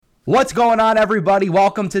What's going on, everybody?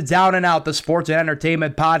 Welcome to Down and Out, the sports and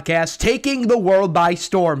entertainment podcast, taking the world by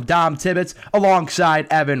storm. Dom Tibbetts alongside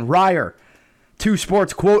Evan Ryer. Two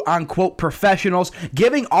sports quote-unquote professionals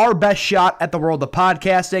giving our best shot at the world of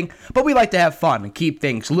podcasting, but we like to have fun and keep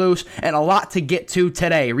things loose, and a lot to get to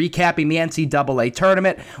today. Recapping the NCAA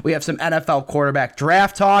tournament, we have some NFL quarterback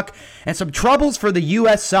draft talk, and some troubles for the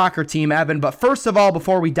U.S. soccer team, Evan. But first of all,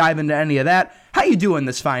 before we dive into any of that, how you doing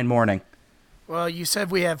this fine morning? Well, you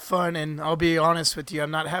said we have fun, and I'll be honest with you,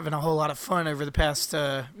 I'm not having a whole lot of fun over the past,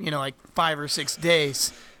 5 or 6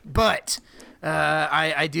 days. But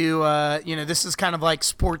I do, this is kind of like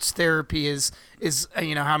sports therapy is how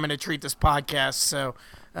I'm going to treat this podcast. So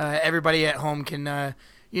everybody at home can,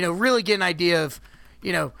 really get an idea of,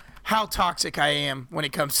 how toxic I am when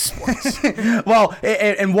it comes to sports. Well,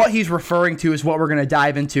 and what he's referring to is what we're going to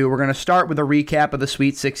dive into. We're going to start with a recap of the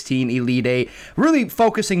Sweet 16, Elite 8, really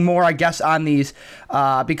focusing more, I guess, on these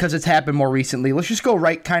because it's happened more recently. Let's just go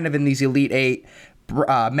right kind of in these Elite 8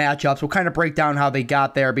 matchups. We'll kind of break down how they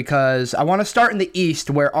got there because I want to start in the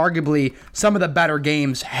East where arguably some of the better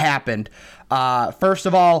games happened. First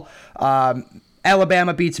of all,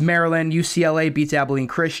 Alabama beats Maryland, UCLA beats Abilene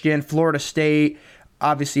Christian, Florida State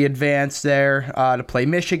obviously advanced there to play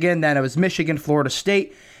Michigan. Then it was Michigan, Florida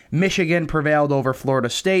State. Michigan prevailed over Florida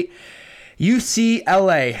State.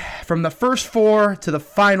 UCLA, from the first four to the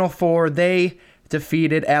final four, they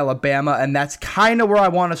defeated Alabama. And that's kind of where I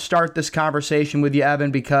want to start this conversation with you, Evan,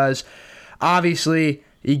 because obviously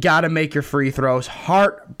you got to make your free throws.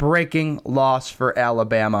 Heartbreaking loss for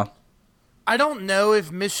Alabama. I don't know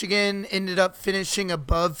if Michigan ended up finishing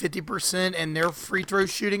above 50% in their free throw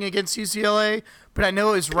shooting against UCLA, but I know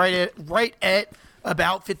it was right at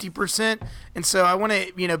about 50%. And so I want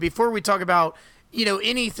to, before we talk about,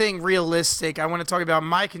 anything realistic, I want to talk about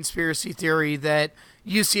my conspiracy theory that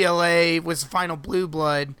UCLA was the final blue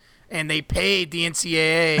blood and they paid the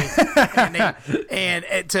NCAA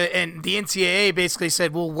and the NCAA basically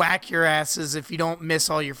said, we'll whack your asses if you don't miss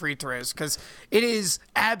all your free throws, because it is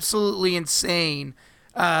absolutely insane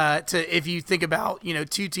if you think about,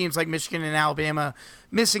 two teams like Michigan and Alabama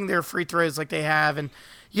missing their free throws like they have. And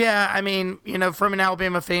yeah, I mean, from an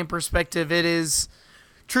Alabama fan perspective, it is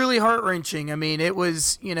truly heart-wrenching. I mean, it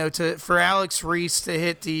was, for Alex Reese to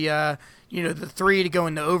hit the three to go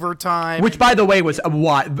into overtime. Which, by the way, was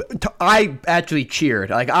what I actually cheered.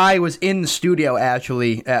 Like, I was in the studio,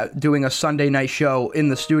 actually, doing a Sunday night show in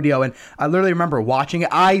the studio, and I literally remember watching it.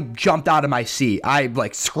 I jumped out of my seat. I,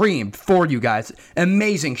 screamed for you guys.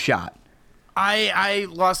 Amazing shot. I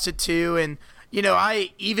lost it, too, and, when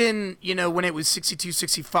it was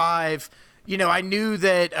 62-65, I knew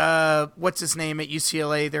that, what's his name at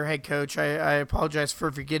UCLA, their head coach, I apologize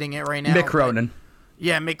for forgetting it right now. Mick Cronin.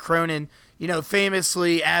 Yeah, Mick Cronin,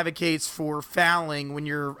 famously advocates for fouling when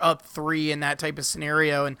you're up 3 in that type of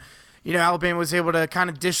scenario. And, Alabama was able to kind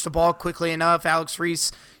of dish the ball quickly enough. Alex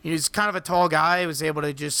Reese, he's kind of a tall guy, was able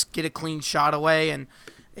to just get a clean shot away. And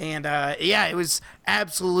it was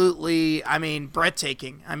absolutely,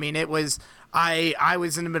 breathtaking. It was, I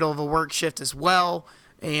was in the middle of a work shift as well.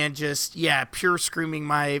 And just, pure screaming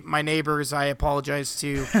my neighbors. I apologize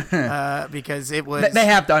to because it was... They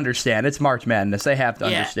have to understand. It's March Madness. They have to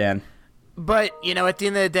understand. But, at the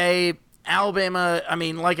end of the day, Alabama,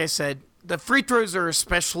 like I said, the free throws are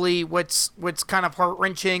especially what's kind of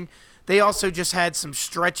heart-wrenching. They also just had some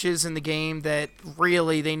stretches in the game that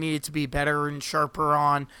really they needed to be better and sharper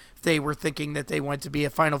on if they were thinking that they wanted to be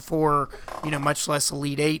a Final Four, much less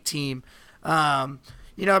Elite Eight team.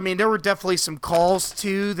 There were definitely some calls,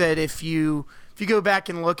 too, that if you go back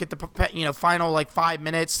and look at the, final, 5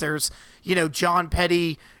 minutes, there's, John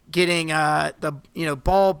Petty getting the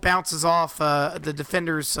ball bounces off the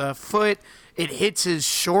defender's foot. It hits his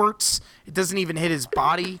shorts. It doesn't even hit his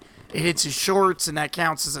body. It hits his shorts, and that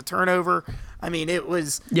counts as a turnover. It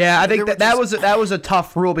was... Yeah, I think that was a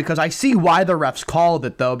tough rule because I see why the refs called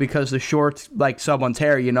it, though, because the shorts, like someone's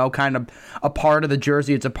hair, kind of a part of the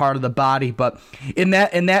jersey. It's a part of the body. But in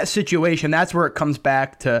that situation, that's where it comes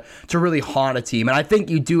back to really haunt a team. And I think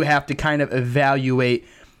you do have to kind of evaluate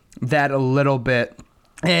that a little bit.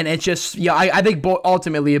 And it's just, I think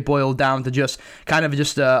ultimately it boiled down to just kind of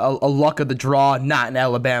just a luck of the draw, not in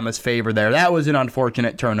Alabama's favor there. That was an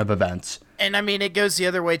unfortunate turn of events. And, it goes the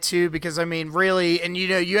other way, too, because, really, and,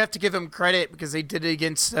 you have to give them credit because they did it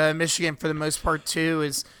against Michigan for the most part, too,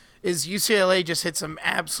 is UCLA just hit some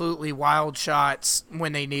absolutely wild shots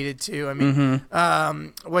when they needed to.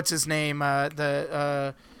 What's his name?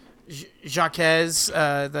 Jaquez,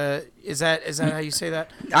 is that how you say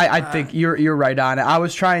that? I think you're right on it. I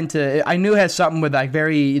was trying to. I knew it had something with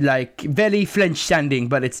very French sounding,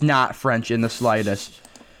 but it's not French in the slightest.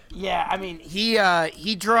 Yeah, I mean he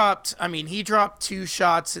dropped. I mean he dropped 2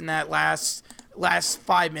 shots in that last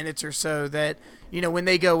 5 minutes or so. That when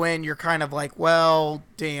they go in, you're kind of like, well,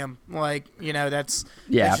 damn, like that's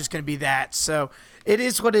just gonna be that. So it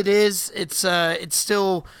is what it is. It's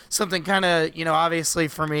still something kind of obviously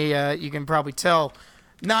for me, you can probably tell.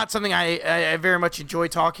 Not something I very much enjoy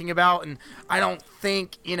talking about, and I don't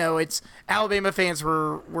think it's Alabama fans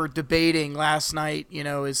were debating last night.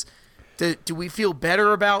 Do we feel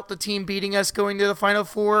better about the team beating us going to the Final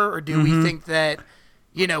Four, or do we think that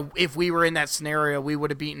if we were in that scenario, we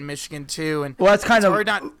would have beaten Michigan too? And well, that's kind of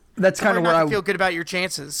where I feel good about your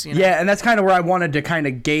chances. Yeah, and that's kind of where I wanted to kind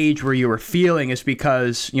of gauge where you were feeling, is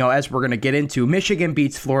because as we're going to get into, Michigan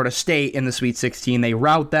beats Florida State in the Sweet 16. They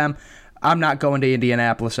rout them. I'm not going to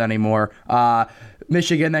Indianapolis anymore.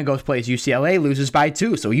 Michigan then plays UCLA, loses by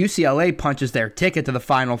 2. So UCLA punches their ticket to the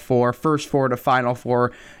Final Four, first four to Final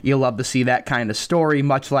Four. You'll love to see that kind of story,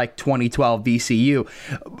 much like 2012 VCU.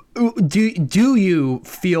 Do you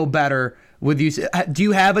feel better with you? Do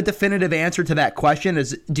you have a definitive answer to that question?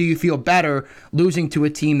 Do you feel better losing to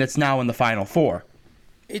a team that's now in the Final Four?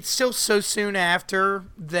 It's still so soon after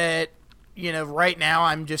that, right now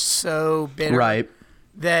I'm just so bitter. Right.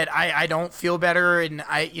 That I don't feel better, and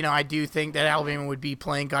I do think that Alabama would be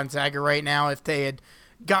playing Gonzaga right now if they had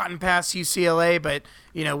gotten past UCLA, but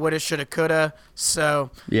woulda, shoulda, coulda.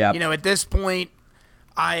 So yeah, at this point,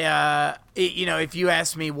 if you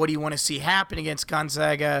ask me what do you want to see happen against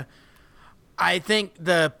Gonzaga, I think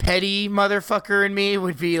the petty motherfucker in me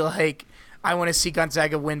would be like, I want to see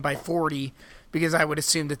Gonzaga win by 40, because I would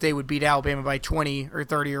assume that they would beat Alabama by 20 or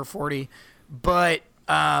 30 or 40, but.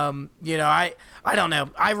 I don't know.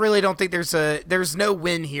 I really don't think there's no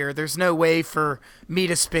win here. There's no way for me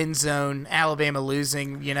to spin zone Alabama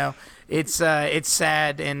losing. It's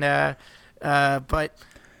sad, and but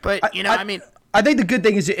I mean. I think the good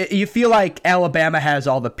thing is you feel like Alabama has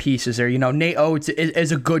all the pieces there. Nate Oates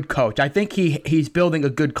is a good coach. I think he's building a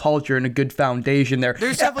good culture and a good foundation there.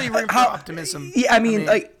 There's definitely room for optimism. Yeah, I mean,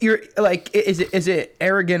 is it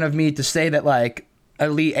arrogant of me to say that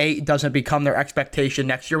Elite Eight doesn't become their expectation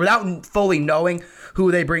next year without fully knowing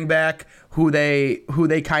who they bring back, who they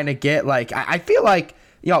kind of get? I feel like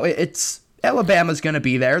it's Alabama's going to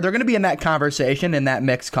be there. They're going to be in that conversation, in that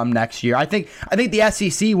mix come next year. I think the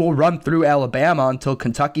SEC will run through Alabama until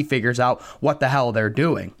Kentucky figures out what the hell they're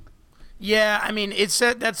doing. Yeah, I mean that's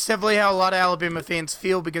definitely how a lot of Alabama fans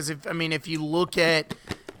feel, because if you look at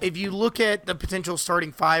the potential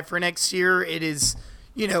starting 5 for next year, it is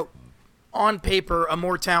on paper, a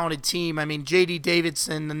more talented team. I mean, J.D.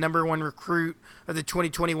 Davidson, the number 1 recruit of the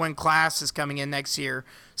 2021 class, is coming in next year.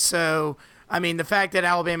 So, I mean, the fact that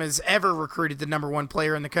Alabama's ever recruited the number 1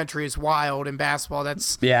 player in the country is wild in basketball.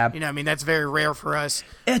 That's, that's very rare for us.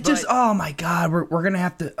 Oh my God, we're going to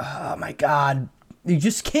have to, oh my God. You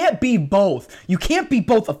just can't be both. You can't be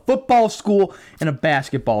both a football school and a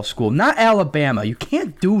basketball school. Not Alabama. You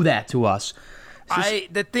can't do that to us.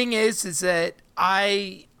 The thing is that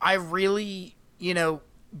I really,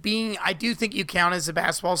 I do think you count as a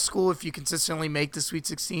basketball school if you consistently make the Sweet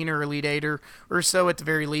 16 or Elite 8 or so at the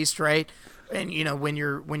very least, right? And when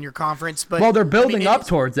you're conference, but they're building up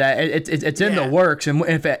towards that. It's in the works, and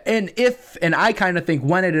if I kind of think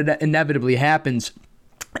when it inevitably happens,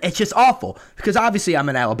 it's just awful, because obviously I'm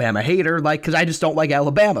an Alabama hater, because I just don't like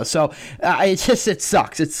Alabama. So it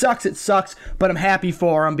sucks. But I'm happy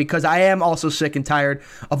for them, because I am also sick and tired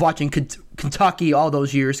of watching Kentucky all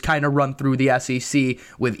those years kind of run through the SEC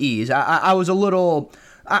with ease. I was a little.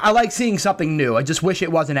 I like seeing something new. I just wish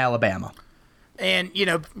it wasn't Alabama. And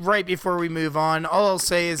right before we move on, all I'll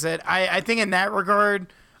say is that I think in that regard,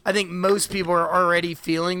 I think most people are already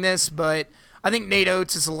feeling this, but I think Nate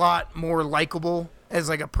Oates is a lot more likable as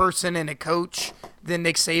a person and a coach than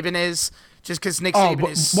Nick Saban is, just because Nick Saban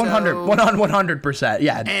is 100%.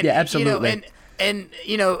 Yeah, absolutely.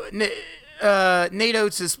 Nate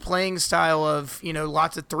Oates' playing style of,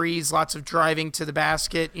 lots of threes, lots of driving to the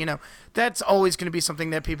basket, that's always going to be something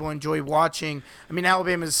that people enjoy watching. I mean,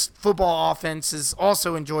 Alabama's football offense is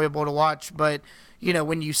also enjoyable to watch, but,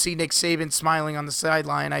 when you see Nick Saban smiling on the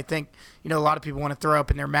sideline, I think, a lot of people want to throw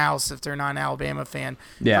up in their mouths if they're not an Alabama fan.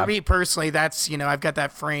 Yeah. For me personally, that's, I've got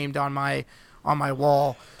that framed on my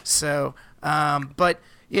wall. So, but,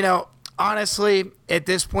 honestly, at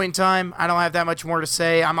this point in time, I don't have that much more to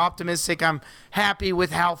say. I'm optimistic. I'm happy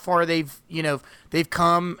with how far they've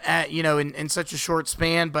come at, in such a short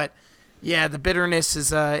span. But yeah, the bitterness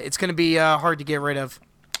is, it's going to be hard to get rid of.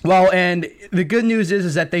 Well, and the good news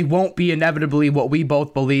is that they won't be inevitably what we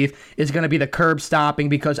both believe is going to be the curb stomping,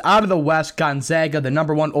 because out of the West, Gonzaga, the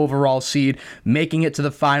number 1 overall seed, making it to the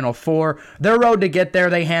Final Four. Their road to get there,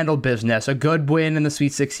 they handled business. A good win in the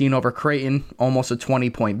Sweet 16 over Creighton, almost a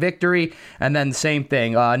 20-point victory. And then same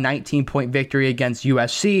thing, 19-point victory against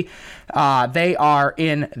USC. They are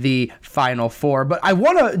in the Final Four. But I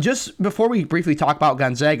want to, just before we briefly talk about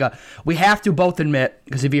Gonzaga, we have to both admit,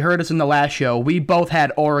 because if you heard us in the last show, we both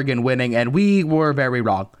had Oregon winning, and we were very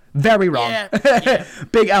wrong. Very wrong. Yeah.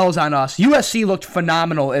 Big L's on us. USC looked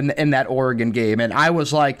phenomenal in that Oregon game, and I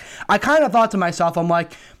was like, I kind of thought to myself, I'm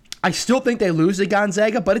like, I still think they lose to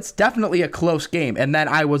Gonzaga, but it's definitely a close game. And then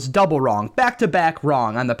I was double wrong, back-to-back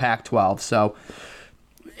wrong on the Pac-12. So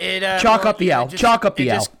chalk up the L. Chalk up the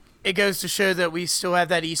L. It goes to show that we still have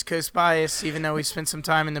that East Coast bias, even though we spent some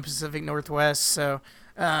time in the Pacific Northwest. So,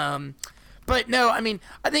 but no, I mean,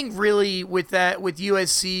 I think really with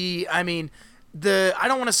USC, I mean, I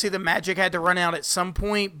don't want to say the magic had to run out at some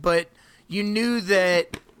point, but you knew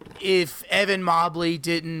that if Evan Mobley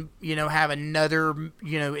didn't, have another,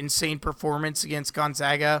 insane performance against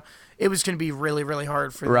Gonzaga, it was going to be really, really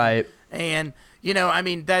hard for them. Right. And I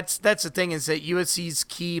mean, that's the thing, is that USC's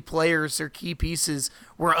key players, their key pieces,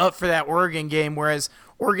 were up for that Oregon game, whereas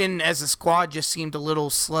Oregon as a squad just seemed a little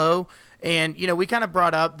slow. And, we kind of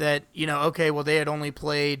brought up that, okay, well, they had only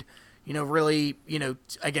played, really,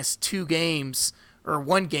 I guess 2 games or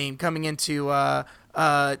 1 game coming into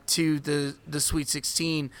to the Sweet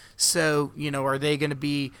 16. So, are they going to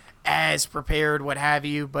be as prepared, what have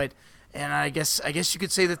you? And I guess you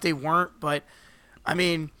could say that they weren't, but I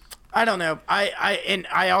mean, I don't know.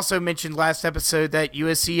 I also mentioned last episode that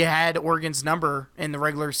USC had Oregon's number in the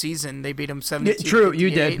regular season. They beat them 72. True,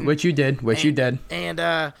 you did. Which you did.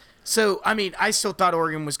 And so I mean, I still thought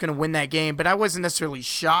Oregon was going to win that game, but I wasn't necessarily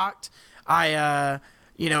shocked. I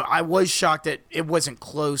was shocked that it wasn't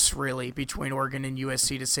close really between Oregon and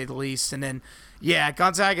USC, to say the least. And then, yeah,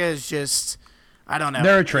 Gonzaga is just, I don't know.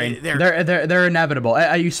 They're a train. They're inevitable.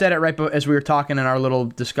 You said it right as we were talking in our little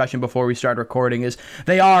discussion before we started recording. Is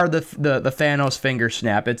they are the Thanos finger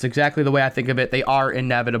snap. It's exactly the way I think of it. They are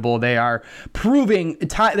inevitable. They are proving.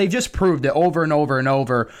 They just proved it over and over and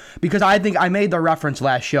over. Because I think I made the reference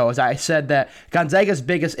last show as I said that Gonzaga's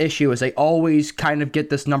biggest issue is they always kind of get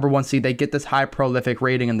this number 1 seed. They get this high prolific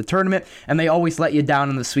rating in the tournament, and they always let you down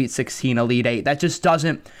in the Sweet 16, Elite 8. That just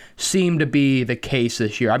doesn't seem to be the case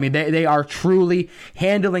this year. I mean, they are truly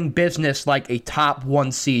handling business like a top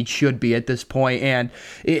 1 seed should be at this point, and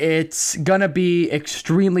it's gonna be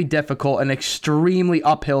extremely difficult, an extremely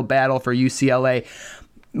uphill battle for UCLA.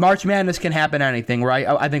 March Madness can happen anything, right?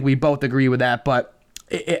 I think we both agree with that, but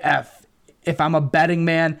if I'm a betting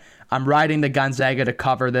man, I'm riding the Gonzaga to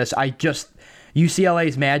cover this.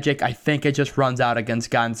 UCLA's magic, I think it just runs out against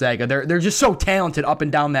Gonzaga. They're just so talented up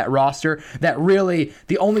and down that roster that really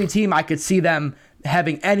the only team I could see them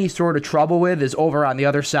having any sort of trouble with is over on the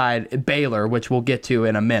other side, Baylor, which we'll get to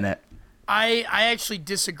in a minute. I actually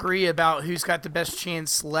disagree about who's got the best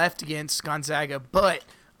chance left against Gonzaga, but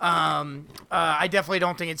I definitely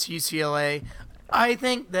don't think it's UCLA. I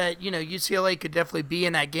think that, UCLA could definitely be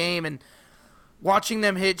in that game, and watching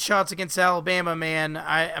them hit shots against Alabama, man,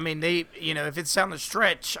 I mean, they, if it's down the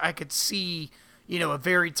stretch, I could see, a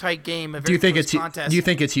very tight game, a very close contest. Do you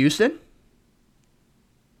think it's Houston?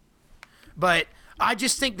 But I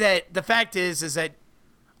just think that the fact is that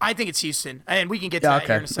I think it's Houston, and we can get to that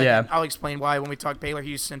here in a second. Yeah. I'll explain why when we talk Baylor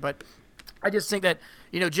Houston, but I just think that,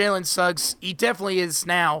 Jalen Suggs, he definitely is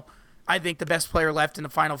now, I think, the best player left in the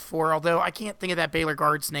Final Four, although I can't think of that Baylor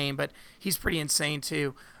guard's name, but he's pretty insane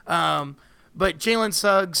too. But Jalen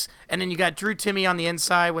Suggs, and then you got Drew Timme on the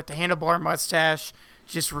inside with the handlebar mustache,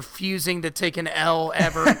 just refusing to take an L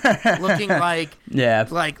ever, looking like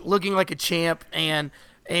a champ, and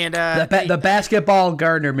the basketball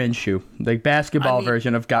Gardner Minshew, the basketball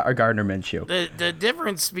version of Gardner Minshew. The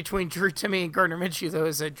difference between Drew Timme and Gardner Minshew, though,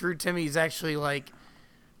 is that Drew Timme is actually like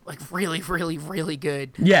really, really, really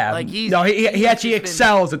good. Yeah, he actually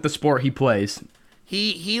excels at the sport he plays.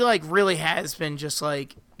 He like really has been just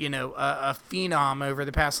like, a phenom over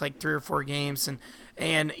the past like 3 or 4 games, and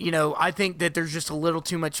I think that there's just a little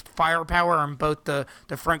too much firepower on both the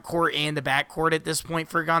front court and the back court at this point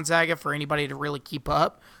for Gonzaga for anybody to really keep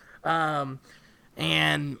up. I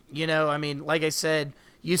mean, like I said,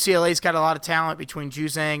 UCLA's got a lot of talent between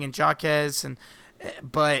Juzang and Jaquez,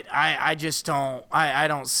 but I just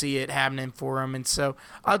don't see it happening for them, and so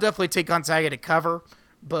I'll definitely take Gonzaga to cover,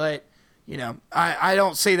 but I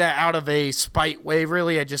don't say that out of a spite way,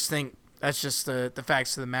 really. I just think that's just the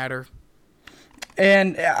facts of the matter.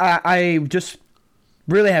 And I just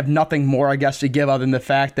really have nothing more, I guess, to give other than the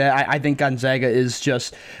fact that I think Gonzaga is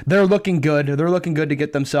just, they're looking good. They're looking good to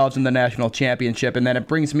get themselves in the national championship. And then it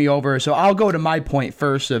brings me over. So I'll go to my point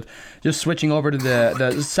first of just switching over to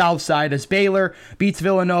the south side as Baylor beats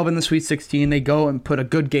Villanova in the Sweet 16. They go and put a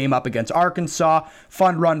good game up against Arkansas.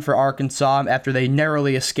 Fun run for Arkansas after they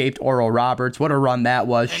narrowly escaped Oral Roberts. What a run that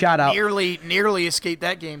was. And Shout out. Nearly escaped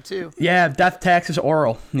that game, too. Yeah, death taxes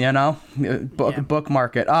Oral,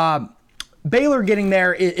 bookmark it. Baylor getting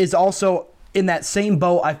there is also in that same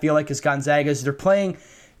boat, I feel like, as Gonzaga's. They're playing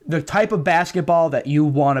the type of basketball that you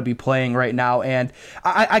want to be playing right now. And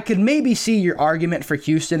I could maybe see your argument for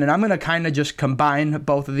Houston, and I'm going to kind of just combine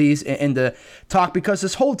both of these into talk, because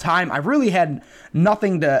this whole time I really had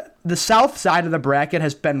nothing to... The south side of the bracket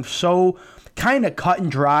has been so kind of cut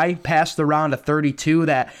and dry past the round of 32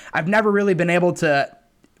 that I've never really been able to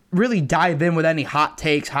really dive in with any hot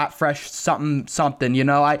takes, hot, fresh something.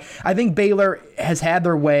 I think Baylor has had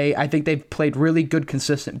their way. I think they've played really good,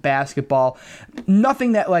 consistent basketball.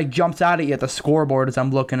 Nothing that jumps out at you at the scoreboard as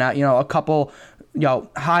I'm looking at, a couple,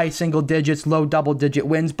 high single digits, low double digit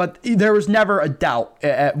wins, but there was never a doubt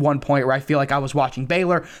at one point where I feel like I was watching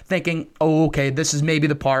Baylor thinking, oh, okay, this is maybe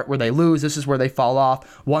the part where they lose. This is where they fall off.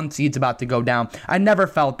 One seed's about to go down. I never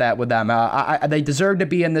felt that with them. They deserve to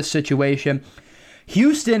be in this situation.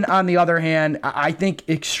 Houston, on the other hand, I think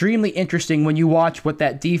extremely interesting when you watch what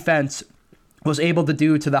that defense was able to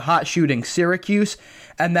do to the hot shooting Syracuse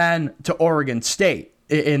and then to Oregon State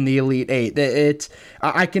in the Elite Eight.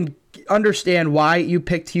 I can understand why you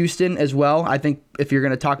picked Houston as well. I think if you're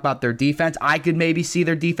going to talk about their defense, I could maybe see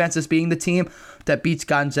their defense as being the team that beats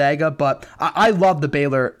Gonzaga, but I love the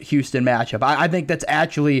Baylor-Houston matchup. I think that's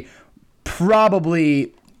actually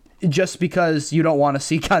probably... just because you don't want to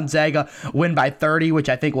see Gonzaga win by 30, which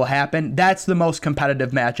I think will happen, that's the most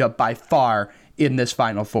competitive matchup by far in this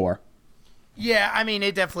Final Four. Yeah, I mean,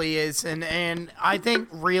 it definitely is. And I think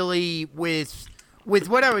really with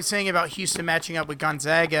what I was saying about Houston matching up with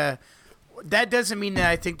Gonzaga, that doesn't mean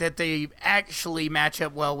that I think that they actually match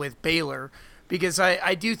up well with Baylor, because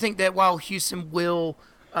I do think that while Houston will...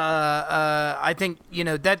 I think,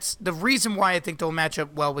 that's the reason why I think they'll match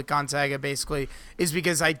up well with Gonzaga, basically, is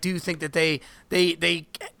because I do think that they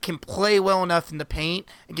can play well enough in the paint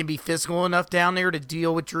and can be physical enough down there to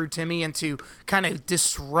deal with Drew Timme and to kind of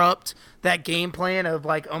disrupt that game plan of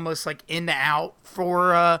almost in to out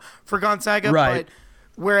for Gonzaga. Right. But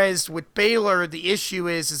whereas with Baylor, the issue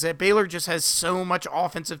is that Baylor just has so much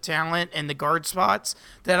offensive talent in the guard spots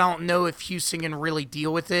that I don't know if Houston can really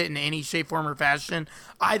deal with it in any shape, form, or fashion.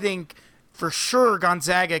 I think for sure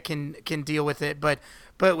Gonzaga can deal with it, but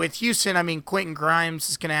with Houston, I mean, Quentin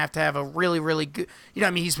Grimes is going to have a really, really good,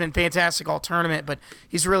 he's been fantastic all tournament, but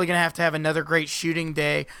he's really going to have another great shooting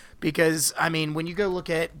day, because, I mean, when you go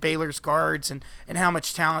look at Baylor's guards and how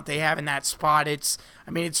much talent they have in that spot,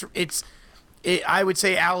 I would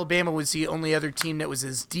say Alabama was the only other team that was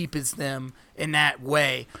as deep as them in that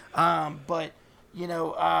way. But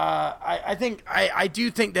I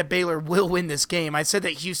do think that Baylor will win this game. I said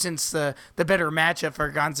that Houston's the better matchup for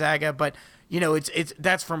Gonzaga, but it's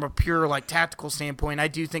that's from a pure tactical standpoint. I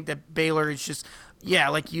do think that Baylor is just,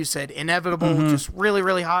 like you said, inevitable, just really,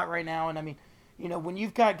 really hot right now. And I mean, when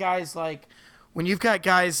you've got guys that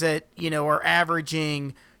are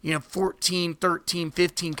averaging 14, 13,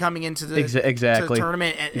 15 coming into the, exactly. to the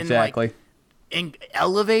tournament and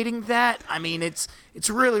elevating that, I mean, it's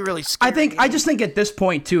really, really scary. I just think at this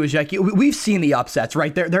point too is we've seen the upsets,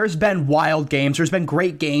 right? There's been wild games, there's been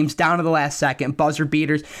great games down to the last second, buzzer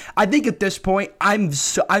beaters. I think at this point I'm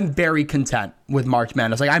very content with March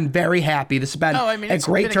Madness. I'm very happy. This has been a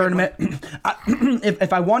great tournament.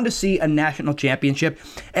 If I wanted to see a national championship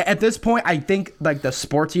at this point, I think the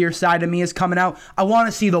sportsier side of me is coming out. I want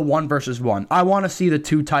to see the 1 versus 1. I want to see the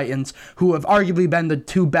two Titans, who have arguably been the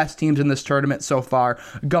two best teams in this tournament so far,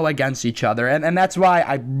 go against each other, and that's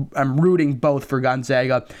why I'm rooting both for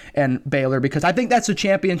Gonzaga and Baylor, because I think that's a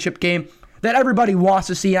championship game that everybody wants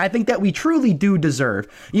to see, and I think that we truly do deserve.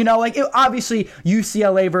 Obviously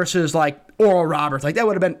UCLA versus Oral Roberts, that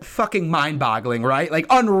would have been fucking mind-boggling, right?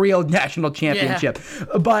 Unreal national championship. Yeah.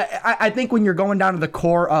 But I think when you're going down to the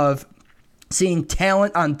core of seeing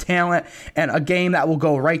talent on talent and a game that will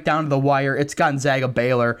go right down to the wire, it's Gonzaga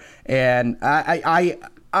Baylor, and I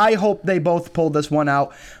hope they both pull this one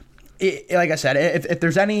out. Like I said, if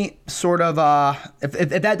there's any sort of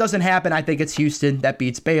if that doesn't happen, I think it's Houston that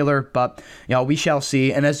beats Baylor, but we shall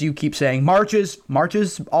see. And as you keep saying, March is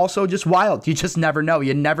also just wild. You just never know.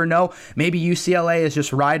 You never know. Maybe UCLA is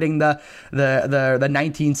just riding the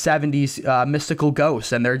 1970s mystical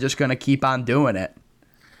ghost, and they're just going to keep on doing it.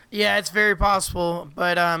 Yeah, it's very possible,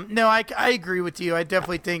 but no, I agree with you. I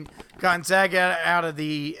definitely think Gonzaga out of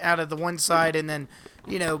the one side, and then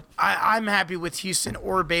I'm happy with Houston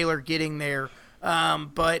or Baylor getting there.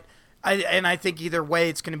 But I think either way,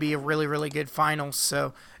 it's going to be a really really good final.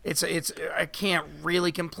 So it's I can't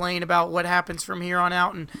really complain about what happens from here on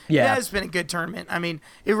out, and it has been a good tournament. I mean,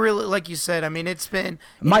 it really, like you said, I mean, it's been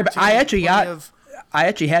I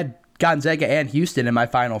actually had Gonzaga and Houston in my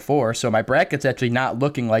Final Four, so my bracket's actually not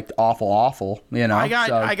looking like awful. I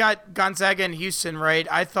got Gonzaga and Houston right.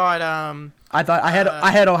 I thought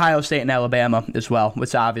I had Ohio State and Alabama as well,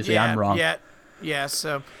 which obviously I'm wrong. Yeah.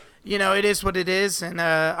 So it is what it is, and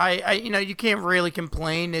I you can't really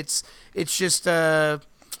complain. It's just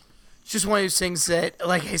one of those things that,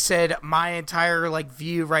 like I said, my entire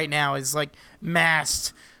view right now is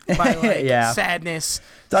masked by sadness.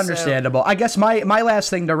 It's understandable. I guess my last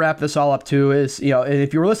thing to wrap this all up too is,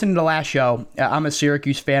 if you were listening to the last show, I'm a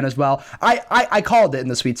Syracuse fan as well. I called it in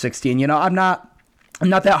the Sweet 16. I'm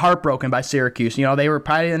not that heartbroken by Syracuse. They were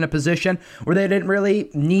probably in a position where they didn't really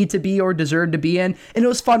need to be or deserve to be in, and it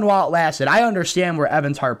was fun while it lasted. I understand where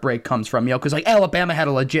Evan's heartbreak comes from, because Alabama had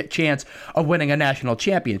a legit chance of winning a national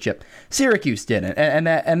championship. Syracuse didn't,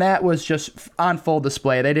 and that was just on full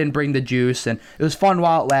display. They didn't bring the juice, and it was fun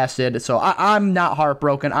while it lasted. So I'm not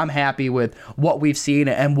heartbroken. I'm happy with what we've seen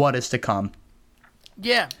and what is to come.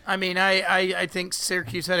 Yeah, I mean, I think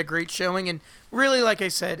Syracuse had a great showing, and really, like I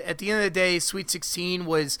said, at the end of the day, Sweet 16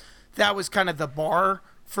 was kind of the bar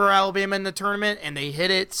for Alabama in the tournament, and they hit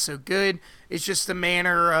it so good. It's just the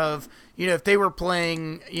manner of, if they were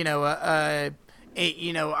playing, maybe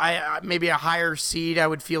a higher seed, I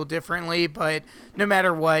would feel differently. But no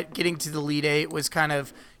matter what, getting to the Elite Eight was kind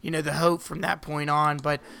of, the hope from that point on.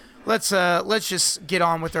 But let's just get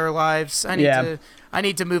on with our lives. I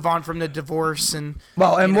need to move on from the divorce and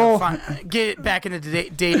we'll get back into the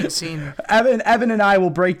dating scene. Evan and I will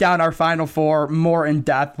break down our Final Four more in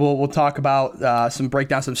depth. We'll talk about break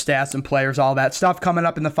down some stats and players, all that stuff coming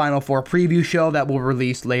up in the Final Four preview show that will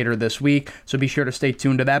release later this week. So be sure to stay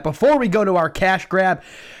tuned to that. Before we go to our cash grab,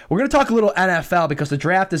 we're going to talk a little NFL because the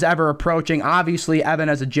draft is ever approaching. Obviously, Evan,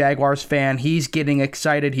 as a Jaguars fan, he's getting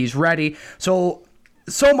excited. He's ready.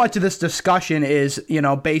 So much of this discussion is,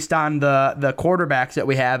 based on the quarterbacks that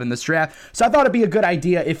we have in this draft. So I thought it'd be a good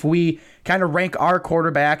idea if we kind of rank our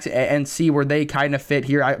quarterbacks and see where they kind of fit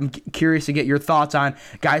here. I'm curious to get your thoughts on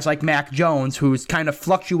guys like Mac Jones, who's kind of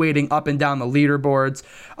fluctuating up and down the leaderboards.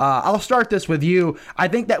 I'll start this with you. I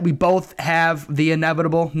think that we both have the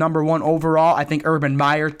inevitable number one overall. I think Urban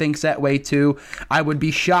Meyer thinks that way too. I would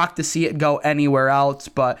be shocked to see it go anywhere else,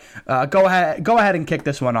 but go ahead and kick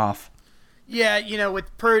this one off. Yeah,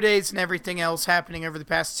 with pro days and everything else happening over the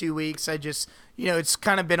past 2 weeks, I just, it's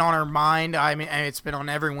kind of been on our mind. I mean, it's been on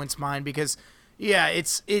everyone's mind because,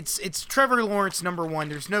 it's Trevor Lawrence number one.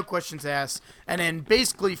 There's no questions asked. And then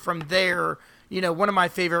basically from there, one of my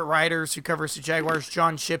favorite writers who covers the Jaguars,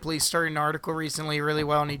 John Shipley, started an article recently really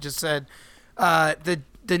well, and he just said the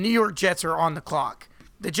New York Jets are on the clock.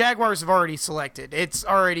 The Jaguars have already selected.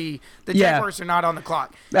 Jaguars are not on the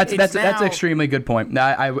clock. That's an extremely good point.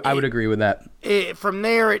 I would agree with that. From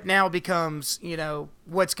there, it now becomes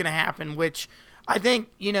what's going to happen, which I think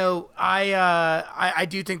I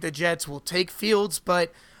do think the Jets will take Fields,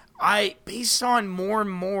 but based on more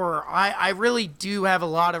and more, I really do have a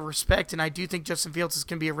lot of respect, and I do think Justin Fields is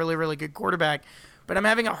going to be a really really good quarterback. But I'm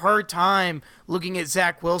having a hard time looking at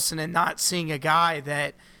Zach Wilson and not seeing a guy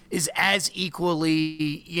that is as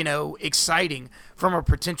equally, exciting from a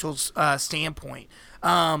potential standpoint.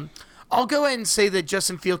 I'll go ahead and say that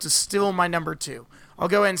Justin Fields is still my number two. I'll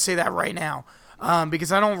go ahead and say that right now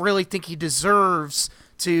because I don't really think he deserves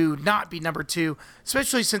to not be number two,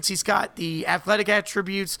 especially since he's got the athletic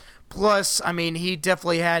attributes. Plus, I mean, he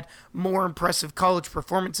definitely had more impressive college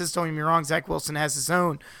performances. Don't get me wrong, Zach Wilson has his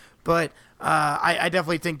own. But I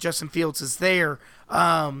definitely think Justin Fields is there.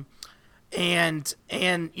 And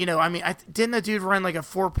I mean, didn't the dude run like a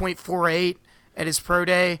 4.48 at his pro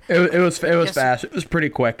day? It was fast. It was pretty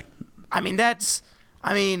quick. I mean,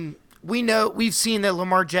 we've seen that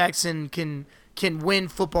Lamar Jackson can win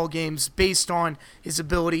football games based on his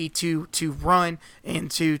ability to run and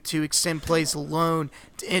to extend plays alone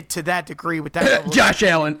to that degree with that level. Josh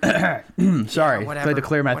Allen. Sorry, I had to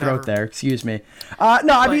clear my throat there. Excuse me.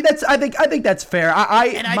 I mean I think that's fair.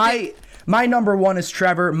 my number one is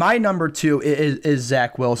Trevor. My number two is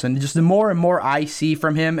Zach Wilson. Just the more and more I see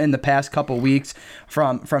from him in the past couple weeks,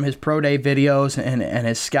 from his pro day videos and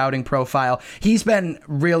his scouting profile, he's been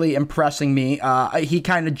really impressing me. He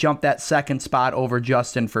kind of jumped that second spot over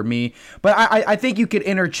Justin for me. But I think you could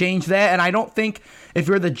interchange that, and I don't think if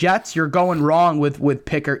you're the Jets, you're going wrong with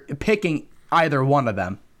picking either one of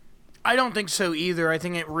them. I don't think so either. I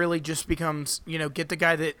think it really just becomes, get the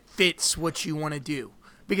guy that fits what you want to do.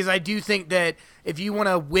 Because I do think that if you want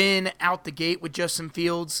to win out the gate with Justin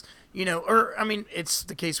Fields, it's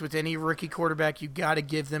the case with any rookie quarterback. You got to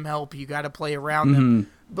give them help. You got to play around them.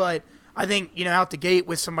 But I think, out the gate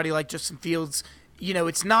with somebody like Justin Fields,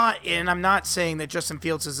 it's not, and I'm not saying that Justin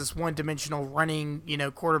Fields is this one-dimensional running,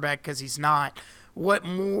 quarterback, because he's not. What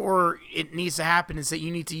more it needs to happen is that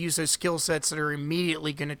you need to use those skill sets that are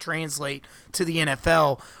immediately going to translate to the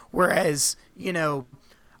NFL. Whereas,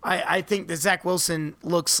 I think that Zach Wilson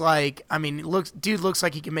looks like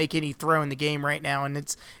he can make any throw in the game right now, and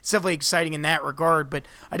it's definitely exciting in that regard. But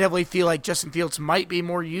I definitely feel like Justin Fields might be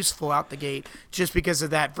more useful out the gate just because of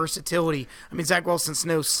that versatility. I mean, Zach Wilson's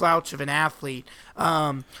no slouch of an athlete.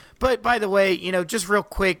 But by the way, just real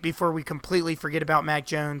quick before we completely forget about Mac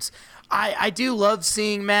Jones, I do love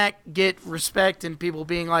seeing Mac get respect and people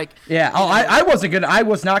being like, yeah. I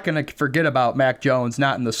was not gonna forget about Mac Jones,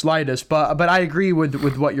 not in the slightest. But I agree with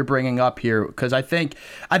what you're bringing up here, because I think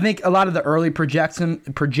a lot of the early projections,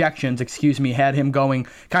 had him going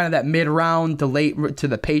kind of that mid round to late to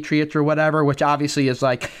the Patriots or whatever, which obviously is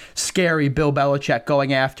like scary. Bill Belichick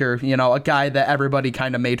going after a guy that everybody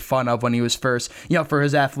kind of made fun of when he was first, for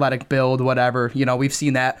his athletic build, whatever. We've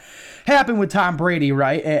seen that happen with Tom Brady,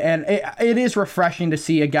 right? And it is refreshing to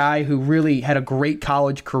see a guy who really had a great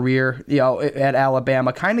college career, at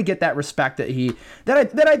Alabama, kind of get that respect that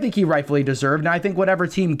I think he rightfully deserved. And I think whatever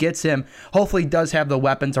team gets him, hopefully does have the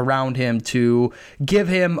weapons around him to give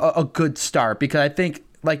him a good start, because I think,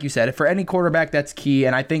 like you said, for any quarterback, that's key.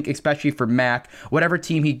 And I think especially for Mac, whatever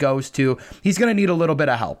team he goes to, he's going to need a little bit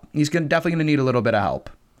of help. He's definitely going to need a little bit of help.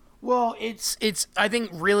 Well, it's I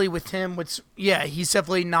think really with him, he's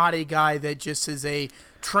definitely not a guy that just is a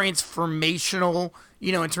transformational,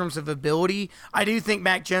 in terms of ability. I do think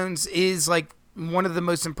Mac Jones is like one of the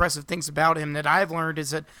most impressive things about him that I've learned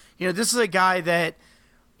is that, this is a guy that,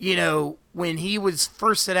 when he was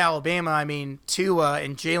first at Alabama, I mean, Tua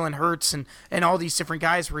and Jalen Hurts and all these different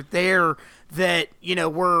guys were there that,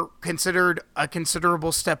 were considered a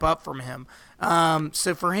considerable step up from him.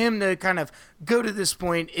 So for him to kind of go to this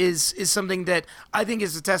point is something that I think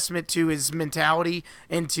is a testament to his mentality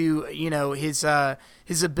and to,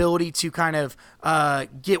 his ability to kind of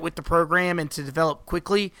get with the program and to develop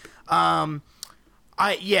quickly. I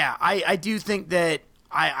do think that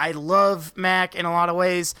I love Mac in a lot of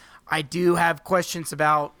ways. I do have questions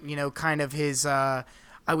about, kind of his, I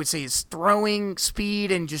would say his throwing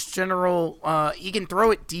speed and just general, he can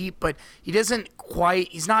throw it deep, but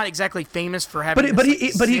he's not exactly famous for having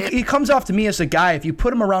he comes off to me as a guy, if you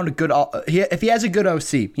put him around if he has a good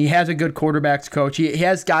OC, he has a good quarterbacks coach, he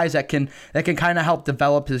has guys that can kind of help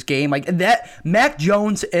develop his game. Like that, Mac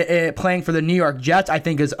Jones playing for the New York Jets, I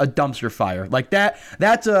think is a dumpster fire. Like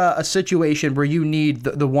that's a situation where you need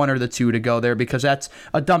the one or the two to go there, because that's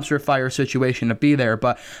a dumpster fire situation to be there.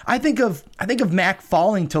 But I think of Mac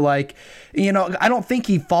falling to I don't think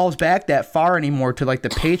he falls back that far anymore to like the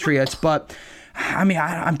Patriots, but I mean,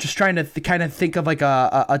 I'm just trying to kind of think of like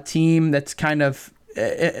a team that's kind of,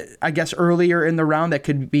 I guess, earlier in the round that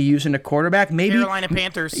could be using a quarterback. Maybe Carolina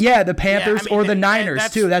Panthers. Yeah, the Panthers or the Niners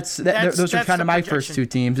too. Those are kind of my first two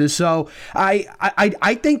teams. So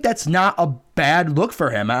I think that's not a bad look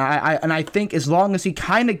for him. I think as long as he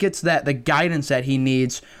kind of gets the guidance that he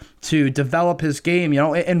needs to develop his game,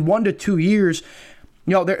 in 1 to 2 years.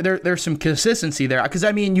 There's some consistency there. Because,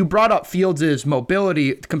 I mean, you brought up Fields'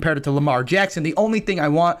 mobility compared to Lamar Jackson. The only thing I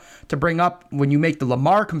want to bring up when you make the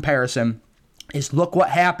Lamar comparison is look what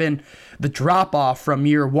happened, the drop-off from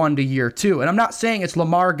year 1 to year 2. And I'm not saying it's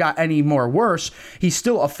Lamar got any more worse. He's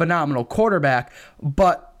still a phenomenal quarterback,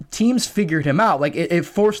 but teams figured him out. Like it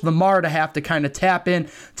forced Lamar to have to kind of tap in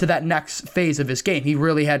to that next phase of his game. He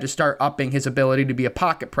really had to start upping his ability to be a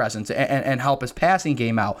pocket presence and help his passing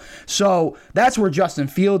game out. So that's where Justin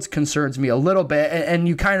Fields concerns me a little bit. And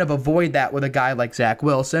you kind of avoid that with a guy like Zach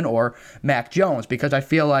Wilson or Mac Jones, because I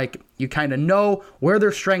feel like you kind of know where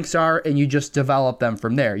their strengths are and you just develop them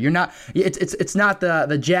from there. You're not, it's not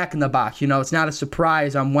the jack in the box, it's not a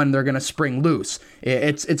surprise on when they're going to spring loose.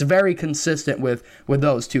 It's very consistent with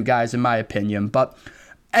those two guys, in my opinion. But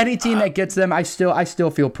any team that gets them, I still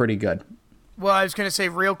feel pretty good. Well, I was going to say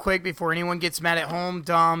real quick before anyone gets mad at home,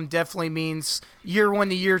 Dom definitely means year 1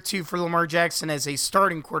 to year 2 for Lamar Jackson as a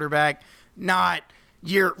starting quarterback, not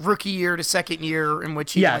rookie year to second year in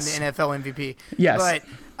which he won the NFL MVP. Yes. But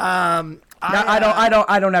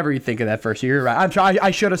I don't ever think of that first year. You're right. I'm sorry.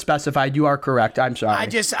 I should have specified. You are correct. I'm sorry.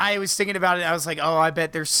 I was thinking about it. I was like, oh, I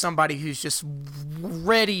bet there's somebody who's just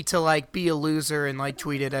ready to like be a loser and like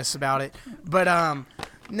tweeted us about it. But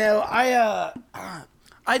no,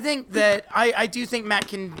 I think that I do think Matt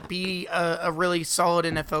can be a really solid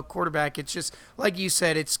NFL quarterback. It's just like you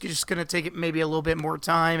said, it's just going to take it maybe a little bit more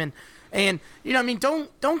time and you know, I mean,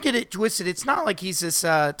 don't get it twisted. It's not like he's this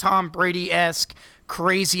Tom Brady-esque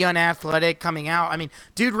crazy unathletic coming out. I mean,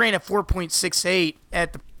 dude ran a 4.68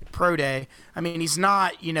 at the pro day. I mean, he's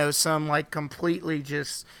not, you know, some like completely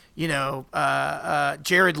just, you know,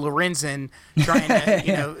 Jared Lorenzen trying to,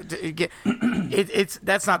 you know, get it's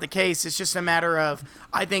that's not the case. It's just a matter of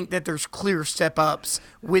I think that there's clear step ups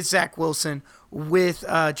with Zach Wilson, with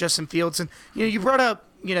Justin Fields. And, you know, you brought up,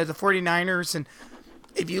 you know, the 49ers. And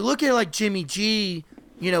if you look at like Jimmy G,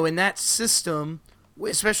 you know, in that system,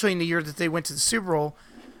 especially in the year that they went to the Super Bowl,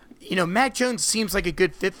 you know, Mac Jones seems like a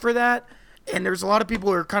good fit for that. And there's a lot of people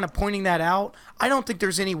who are kind of pointing that out. I don't think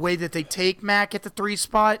there's any way that they take Mac at the 3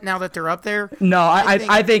 spot now that they're up there. No,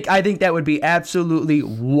 I think that would be absolutely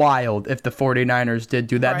wild if the 49ers did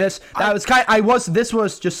do that. Right. This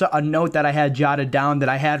was just a note that I had jotted down that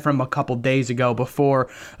I had from a couple days ago before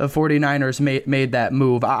the 49ers made that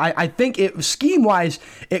move. I think scheme-wise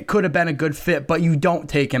it could have been a good fit, but you don't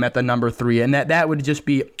take him at the number 3, and that would just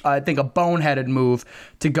be I think a boneheaded move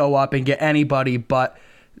to go up and get anybody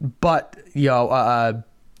but you know,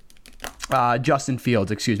 Justin Fields,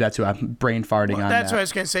 excuse me, that's who I'm brain farting on. That's what I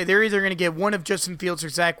was going to say. They're either going to get one of Justin Fields or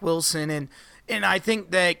Zach Wilson, and I think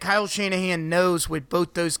that Kyle Shanahan knows with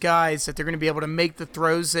both those guys that they're going to be able to make the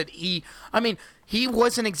throws that he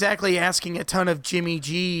wasn't exactly asking a ton of Jimmy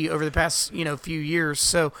G over the past, you know, few years,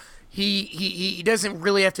 so he doesn't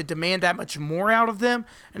really have to demand that much more out of them.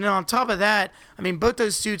 And then on top of that, I mean, both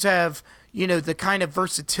those dudes have, you know, the kind of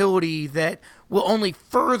versatility that will only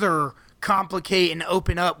further complicate and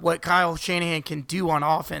open up what Kyle Shanahan can do on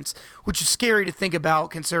offense, which is scary to think about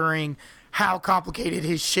considering how complicated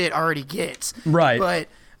his shit already gets. Right. But,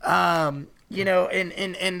 you know,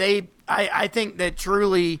 and I think that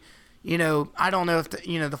truly, you know, I don't know if the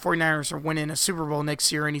 49ers are winning a Super Bowl next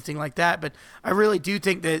year or anything like that, but I really do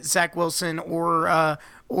think that Zach Wilson or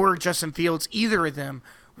Justin Fields, either of them,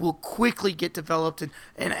 will quickly get developed,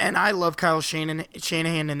 and I love Kyle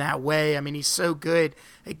Shanahan in that way. I mean, he's so good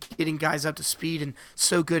at getting guys up to speed and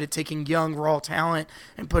so good at taking young raw talent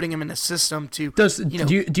and putting them in the system to do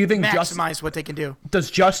you think maximize what they can do. Does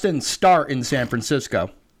Justin start in San Francisco?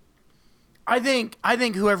 I think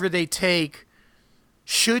whoever they take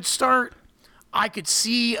should start. I could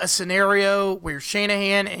see a scenario where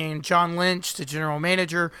Shanahan and John Lynch, the general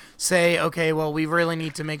manager, say, okay, well, we really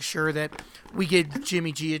need to make sure that we give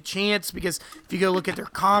Jimmy G a chance, because if you go look at their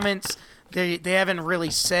comments, they haven't really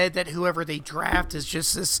said that whoever they draft is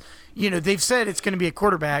just this, you know, they've said it's going to be a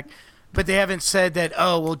quarterback, but they haven't said that,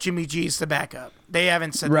 oh, well, Jimmy G's the backup. They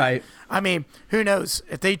haven't said right. That. I mean, who knows?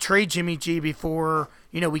 If they trade Jimmy G before,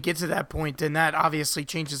 you know, we get to that point, then that obviously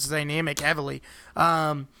changes the dynamic heavily.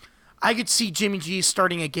 I could see Jimmy G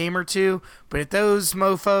starting a game or two, but if those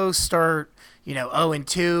mofos start, you know,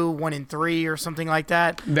 0-2, 1-3, or something like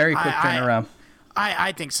that, very quick turnaround.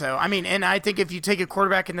 I think so. I mean, and I think if you take a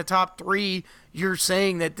quarterback in the top 3, you're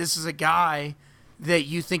saying that this is a guy that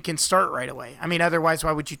you think can start right away. I mean, otherwise,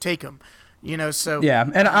 why would you take him? You know, so yeah.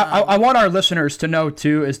 And I want our listeners to know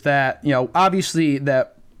too is that, you know, obviously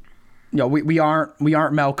that, you know, we aren't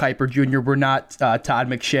Mel Kiper Jr. We're not Todd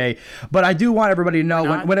McShay, but I do want everybody to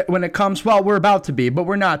know when it comes. Well, we're about to be, but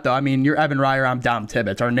we're not though. I mean, you're Evan Ryer, I'm Dom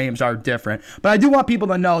Tibbetts. Our names are different, but I do want people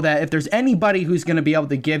to know that if there's anybody who's going to be able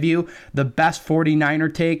to give you the best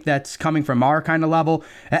 49er take that's coming from our kind of level,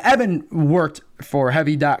 Evan worked for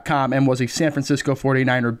Heavy.com and was a San Francisco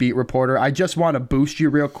 49er beat reporter. I just want to boost you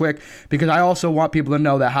real quick because I also want people to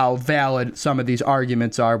know that how valid some of these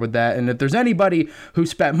arguments are with that. And if there's anybody who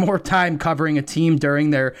spent more time covering a team during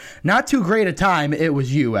their not too great a time, it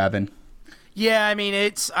was you, Evan. Yeah, I mean,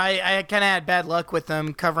 I kind of had bad luck with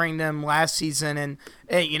them covering them last season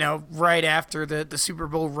and you know, right after the Super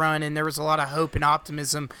Bowl run, and there was a lot of hope and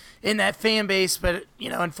optimism in that fan base, but, you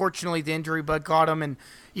know, unfortunately the injury bug got them, and,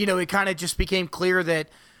 you know, it kind of just became clear that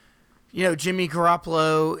Jimmy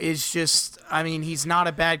Garoppolo is just, I mean, he's not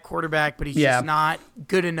a bad quarterback, but he's Yeah. just not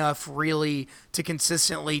good enough really to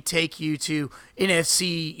consistently take you to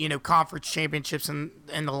NFC, conference championships and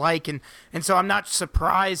the like. And so I'm not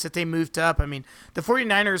surprised that they moved up. I mean, the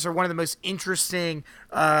 49ers are one of the most interesting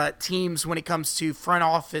teams when it comes to front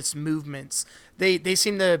office movements. They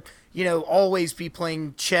seem to, always be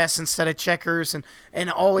playing chess instead of checkers, and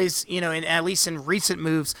always, and at least in recent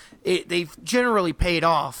moves, they've generally paid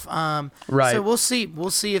off. Right. So we'll see. We'll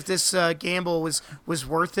see if this gamble was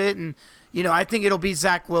worth it, and I think it'll be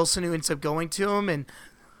Zach Wilson who ends up going to him, and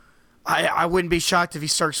I wouldn't be shocked if he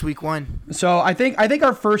starts week 1. So I think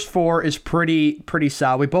our first 4 is pretty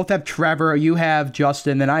solid. We both have Trevor. You have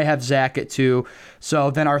Justin. Then I have Zach at 2. So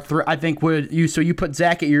then our 3, I think so you put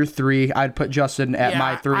Zach at your 3. I'd put Justin at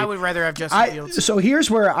my 3. I would rather have Justin Fields. So here's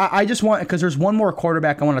where I just want, because there's one more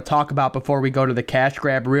quarterback I want to talk about before we go to the cash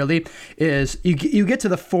grab. Really, is you get to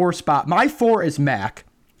the 4 spot. My 4 is Mac.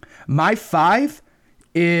 My 5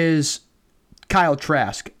 is Kyle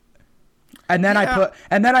Trask. And then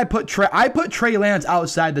I put Trey Lance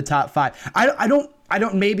outside the top 5. I don't.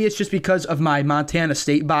 Maybe it's just because of my Montana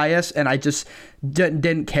State bias, and I just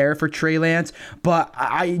didn't care for Trey Lance. But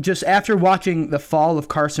I just, after watching the fall of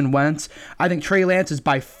Carson Wentz, I think Trey Lance is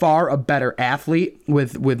by far a better athlete,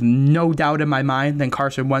 with no doubt in my mind, than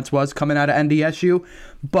Carson Wentz was coming out of NDSU.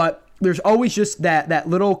 But there's always just that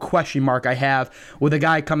little question mark I have with a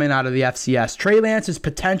guy coming out of the FCS. Trey Lance's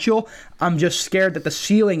potential, I'm just scared that the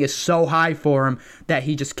ceiling is so high for him that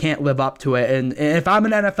he just can't live up to it. And if I'm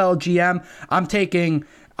an NFL GM, I'm taking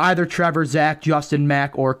either Trevor, Zach, Justin,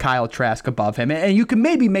 Mack, or Kyle Trask above him. And you can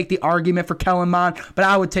maybe make the argument for Kellen Mond, but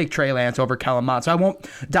I would take Trey Lance over Kellen Mond, so I won't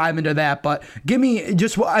dive into that. But give me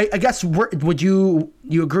just, I guess, would you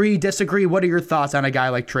agree, disagree? What are your thoughts on a guy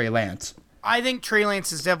like Trey Lance? I think Trey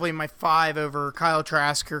Lance is definitely my 5 over Kyle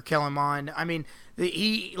Trask or Kellen Mond. I mean,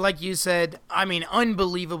 he, like you said,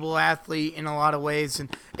 unbelievable athlete in a lot of ways, and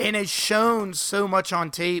has shown so much on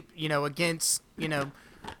tape, against,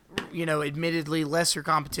 admittedly lesser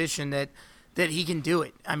competition that he can do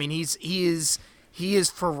it. I mean, he is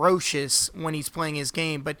ferocious when he's playing his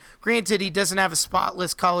game. But granted, he doesn't have a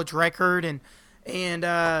spotless college record, and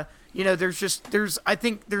I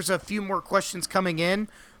think there's a few more questions coming in.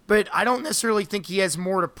 But I don't necessarily think he has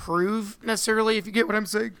more to prove, necessarily, if you get what I'm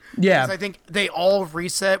saying. Yeah. Because I think they all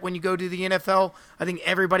reset when you go to the NFL. I think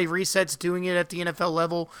everybody resets doing it at the NFL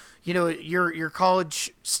level. Your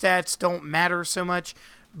college stats don't matter so much.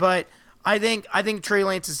 But I think Trey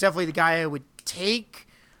Lance is definitely the guy I would take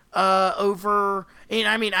over.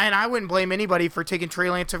 And I wouldn't blame anybody for taking Trey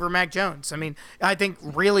Lance over Mac Jones. I mean, I think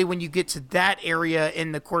really when you get to that area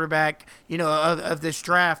in the quarterback, of this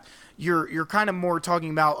draft, you're kind of more talking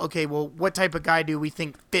about, okay, well, what type of guy do we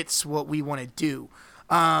think fits what we want to do?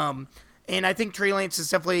 And I think Trey Lance is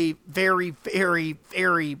definitely very, very,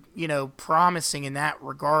 very, promising in that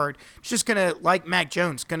regard. It's just going to, like Mac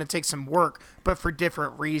Jones, going to take some work, but for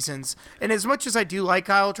different reasons. And as much as I do like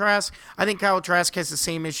Kyle Trask, I think Kyle Trask has the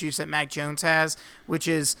same issues that Mac Jones has, which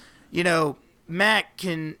is, Mac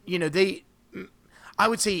can, I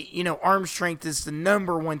would say, arm strength is the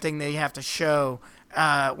number one thing they have to show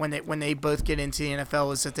when they both get into the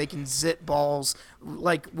NFL, is that they can zip balls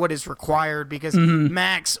like what is required, because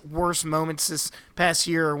Mac's worst moments this past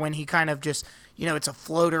year are when he kind of just, it's a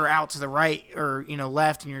floater out to the right or,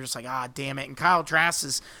 left, and you're just like, damn it. And Kyle Trask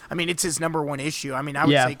is, it's his number one issue. I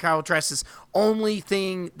would say Kyle Trask's only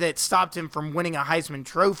thing that stopped him from winning a Heisman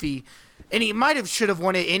Trophy, and he should have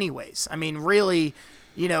won it anyways. Really,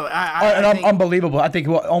 I think, unbelievable. I think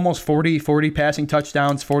almost 40 passing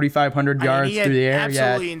touchdowns, 4,500 yards through the air.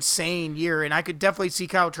 Absolutely insane year, and I could definitely see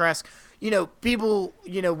Kyle Trask. People,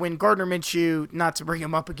 when Gardner Minshew, not to bring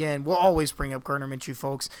him up again, we'll always bring up Gardner Minshew,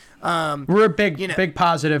 folks. We're a big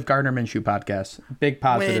positive Gardner Minshew podcast. Big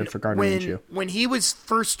positive for Gardner Minshew. When he was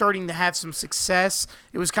first starting to have some success,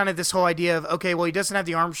 it was kind of this whole idea of, okay, well, he doesn't have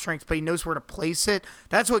the arm strength, but he knows where to place it.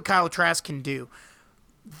 That's what Kyle Trask can do.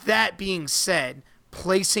 That being said,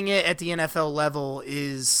 placing it at the NFL level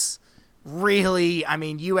is really,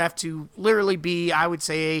 you have to literally be, I would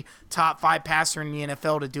say, a top 5 passer in the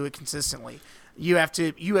NFL to do it consistently. You have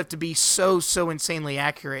to be so insanely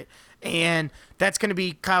accurate. And that's going to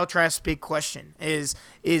be Kyle Trask's big question is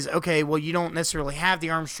okay, well, you don't necessarily have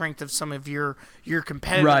the arm strength of some of your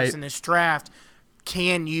competitors in this draft.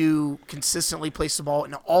 Can you consistently place the ball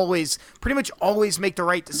and pretty much always make the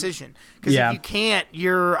right decision? Because if you can't,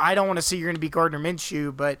 I don't want to say you're going to be Gardner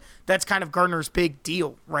Minshew, but that's kind of Gardner's big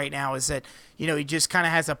deal right now, is that, he just kind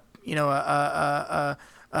of has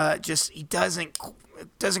he doesn't,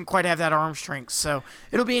 doesn't quite have that arm strength. So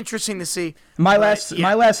it'll be interesting to see. My last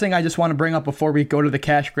thing I just want to bring up before we go to the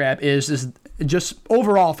cash grab is just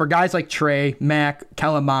overall for guys like Trey, Mac,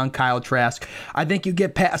 Kellen Mond, Kyle Trask. I think you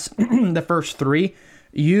get past the first three,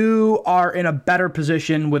 you are in a better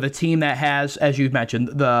position with a team that has, as you mentioned,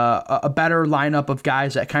 a better lineup of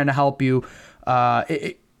guys that kind of help you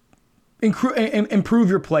improve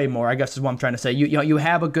your play more, I guess is what I'm trying to say. You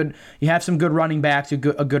have some good running backs, a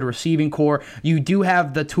good receiving core. You do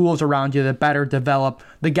have the tools around you that better develop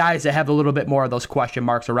the guys that have a little bit more of those question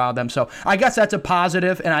marks around them. So I guess that's a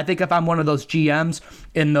positive, and I think if I'm one of those GMs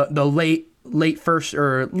in the late first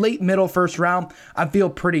or late middle first round, I feel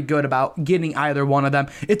pretty good about getting either one of them.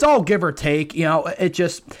 It's all give or take, it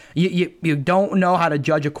just you don't know how to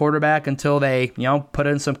judge a quarterback until they put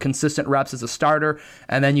in some consistent reps as a starter,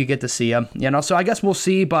 and then you get to see them, so I guess we'll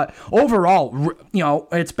see. But overall,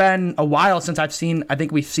 it's been a while since I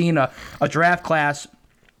think we've seen a draft class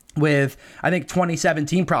with, I think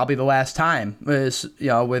 2017 probably the last time was,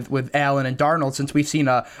 with Allen and Darnold, since we've seen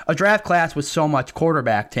a draft class with so much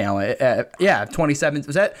quarterback talent. 2017,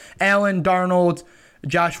 was that Allen, Darnold,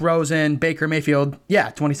 Josh Rosen, Baker Mayfield? Yeah,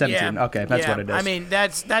 2017. Yeah, okay, that's what it is. I mean,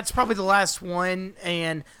 that's probably the last one,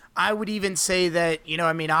 and I would even say that,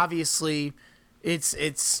 obviously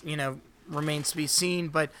it's remains to be seen,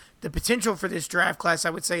 but the potential for this draft class, I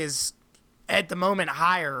would say, is at the moment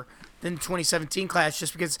higher than the 2017 class,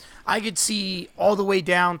 just because I could see all the way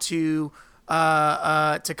down to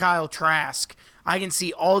Kyle Trask. I can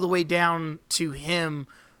see all the way down to him.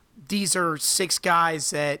 These are 6 guys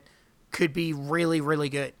that could be really, really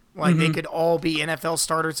good. Like, they could all be NFL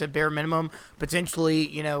starters at bare minimum,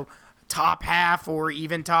 potentially, top half or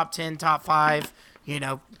even top 10, top 5,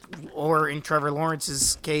 or in Trevor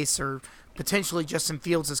Lawrence's case, or potentially Justin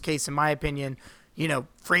Fields' case, in my opinion,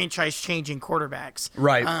 franchise-changing quarterbacks.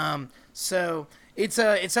 Right. So it's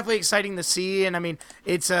definitely exciting to see, and I mean,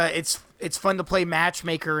 it's fun to play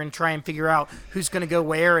matchmaker and try and figure out who's going to go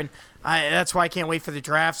where, and that's why I can't wait for the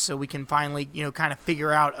draft, so we can finally kind of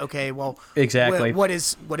figure out, okay, well, exactly what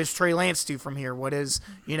does Trey Lance do from here? What does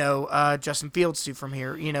Justin Fields do from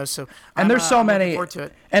here? So and there's so many,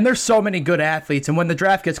 and there's so many good athletes, and when the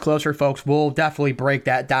draft gets closer, folks, we'll definitely break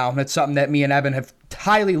that down. It's something that me and Evan have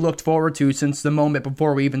highly looked forward to since the moment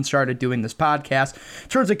before we even started doing this podcast in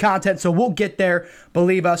terms of content. So we'll get there.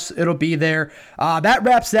 Believe us, it'll be there. That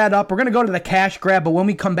wraps that up. We're going to go to the cash grab, but when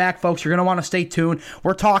we come back, folks, you're going to want to stay tuned.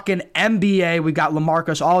 We're talking NBA. We got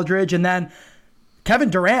LaMarcus Aldridge, and then Kevin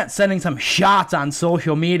Durant sending some shots on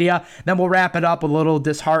social media. Then we'll wrap it up with a little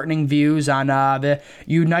disheartening views on the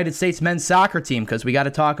United States men's soccer team, because we got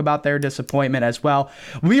to talk about their disappointment as well.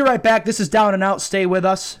 We'll be right back. This is Down and Out. Stay with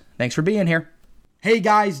us. Thanks for being here. Hey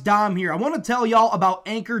guys, Dom here. I want to tell y'all about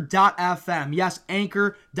Anchor.fm. Yes,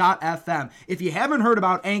 Anchor.fm. If you haven't heard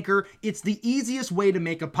about Anchor, it's the easiest way to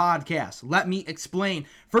make a podcast. Let me explain.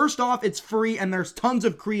 First off, it's free, and there's tons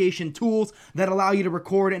of creation tools that allow you to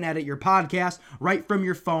record and edit your podcast right from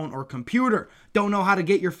your phone or computer. Don't know how to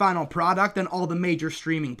get your final product on all the major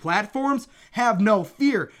streaming platforms? Have no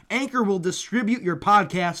fear. Anchor will distribute your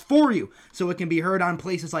podcast for you, so it can be heard on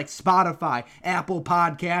places like Spotify, Apple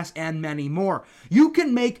Podcasts, and many more. You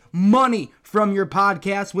can make money from your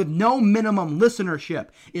podcast with no minimum listenership.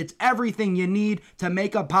 It's everything you need to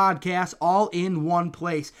make a podcast all in one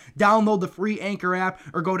place. Download the free Anchor app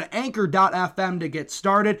or go to Anchor.fm to get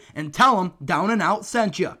started and tell them Down and Out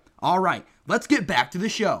sent you. All right, let's get back to the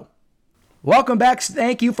show. Welcome back.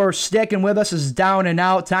 Thank you for sticking with us. This is Down and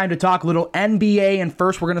Out. Time to talk a little NBA. And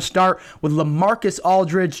first, we're going to start with LaMarcus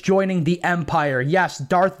Aldridge joining the Empire. Yes,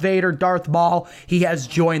 Darth Vader, Darth Maul, he has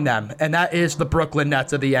joined them. And that is the Brooklyn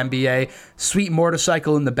Nets of the NBA. Sweet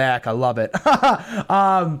motorcycle in the back. I love it.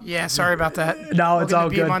 Yeah, sorry about that. No, it's all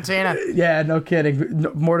good. Montana. Yeah, no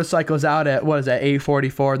kidding. Motorcycle's out at,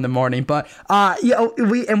 8:44 in the morning. But,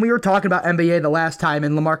 we were talking about NBA the last time,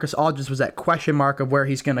 and LaMarcus Aldridge was that question mark of where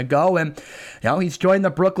he's going to go. And he's joined the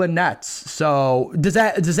Brooklyn Nets. So does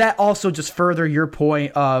that also just further your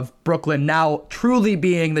point of Brooklyn now truly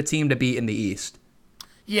being the team to beat in the East?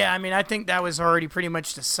 Yeah, I mean, I think that was already pretty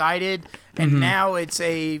much decided, and now it's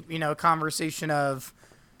a conversation of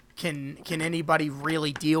can anybody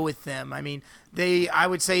really deal with them? I mean, I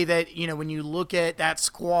would say that when you look at that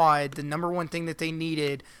squad, the number one thing that they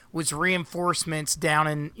needed was reinforcements down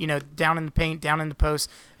in the paint, down in the post,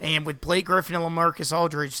 and with Blake Griffin and LaMarcus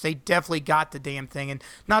Aldridge, they definitely got the damn thing. And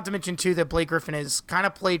not to mention too that Blake Griffin has kind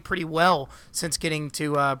of played pretty well since getting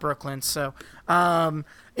to Brooklyn. So they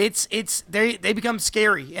become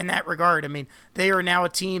scary in that regard. I mean, they are now a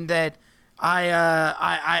team that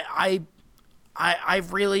I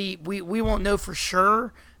really we won't know for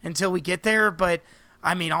sure until we get there, but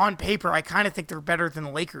I mean, on paper, I kind of think they're better than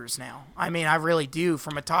the Lakers now. I mean, I really do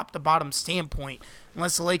from a top to bottom standpoint.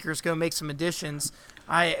 Unless the Lakers go make some additions,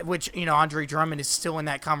 which Andre Drummond is still in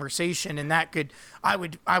that conversation, and that could, I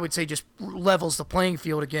would say, just levels the playing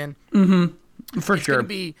field again. For It's sure. gonna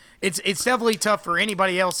be, it's definitely tough for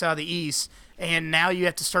anybody else out of the East, and now you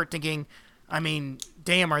have to start thinking, I mean,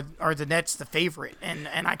 damn, are the Nets the favorite? And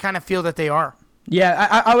I kind of feel that they are.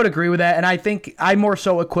 Yeah, I would agree with that, and I think I more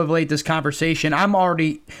so equivalent this conversation. I'm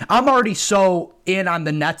already so in on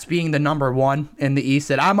the Nets being the number one in the East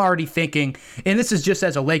that I'm already thinking, and this is just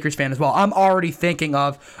as a Lakers fan as well. I'm already thinking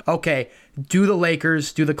of, okay, do the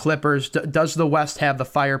Lakers, do the Clippers, does the West have the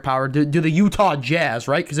firepower? Do the Utah Jazz,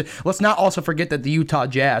 right? Because let's not also forget that the Utah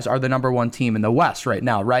Jazz are the number one team in the West right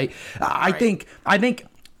now, right? I think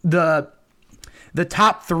the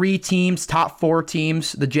top 3 teams, top 4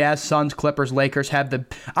 teams, the Jazz, Suns, Clippers, Lakers, have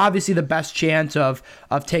obviously the best chance of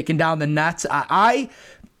taking down the Nets.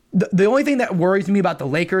 The only thing that worries me about the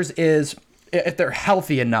Lakers is if they're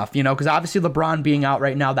healthy enough, because obviously LeBron being out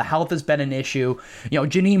right now, the health has been an issue.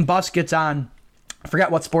 Janine Buss gets on, I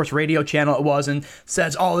forgot what sports radio channel it was, and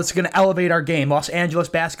says, "Oh, this is going to elevate our game. Los Angeles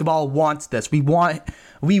basketball wants this. We want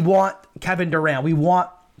Kevin Durant. We want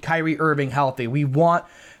Kyrie Irving healthy. We want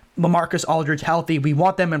LaMarcus Aldridge healthy. We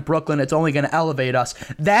want them in Brooklyn. It's only going to elevate us."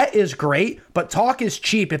 That is great, but talk is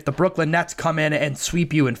cheap if the Brooklyn Nets come in and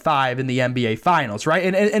sweep you in 5 in the NBA Finals, right?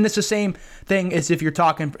 And it's the same thing as if you're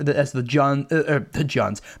talking as the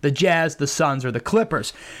Jazz, the Suns, or the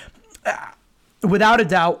Clippers. Without a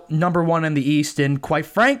doubt, number one in the East, and quite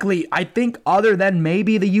frankly, I think other than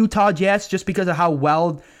maybe the Utah Jazz, just because of how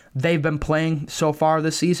well they've been playing so far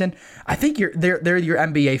this season, I think they're your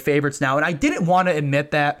NBA favorites now. And I didn't want to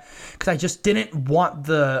admit that because I just didn't want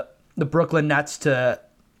the Brooklyn Nets to,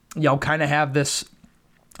 kind of have this,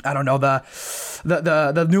 I don't know,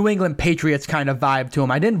 the New England Patriots kind of vibe to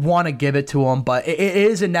them. I didn't want to give it to them, but it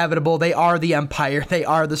is inevitable. They are the empire. They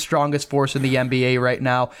are the strongest force in the NBA right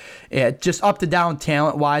now, just up to down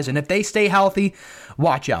talent-wise. And if they stay healthy,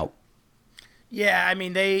 watch out. Yeah, I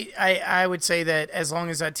mean, I would say that as long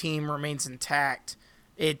as that team remains intact,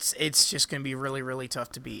 it's just going to be really, really tough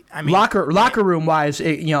to beat. I mean, locker room wise,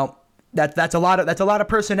 that's a lot of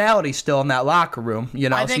personality still in that locker room. So you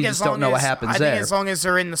just don't know what happens there. I think as long as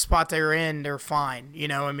they're in the spot they're in, they're fine.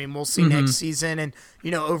 I mean, we'll see next season and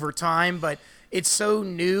over time, but it's so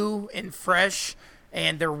new and fresh,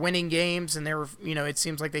 and they're winning games, and they're it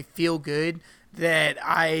seems like they feel good, that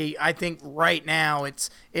I think right now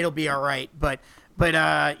it'll be all right. But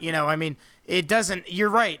I mean, it doesn't. You're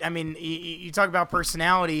right. I mean, you talk about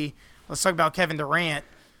personality. Let's talk about Kevin Durant.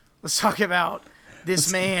 Let's talk about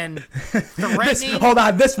this man threatening. Hold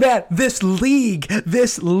on, this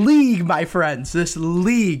league, my friends, this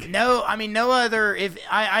league. No, I mean no other. If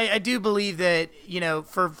I do believe that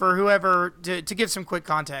for whoever to give some quick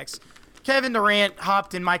context, Kevin Durant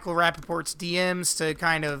hopped in Michael Rappaport's DMs to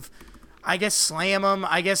kind of, I guess, slam him.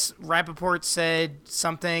 I guess Rappaport said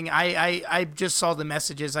something. I just saw the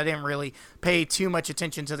messages. I didn't really pay too much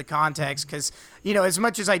attention to the context because, as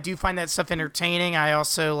much as I do find that stuff entertaining, I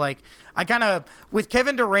also, I kind of, with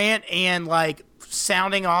Kevin Durant and,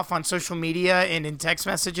 sounding off on social media and in text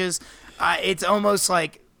messages, it's almost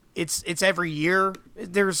like it's every year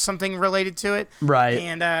there's something related to it. Right.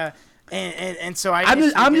 And so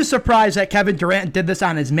I'm just surprised that Kevin Durant did this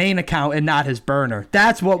on his main account and not his burner.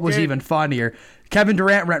 That's what was even funnier. Kevin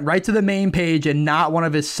Durant went right to the main page and not one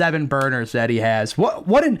of his 7 burners that he has.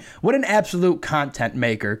 What an absolute content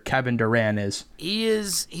maker Kevin Durant is. He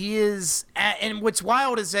is, and what's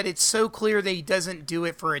wild is that it's so clear that he doesn't do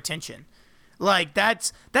it for attention.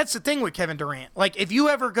 That's the thing with Kevin Durant. If you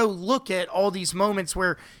ever go look at all these moments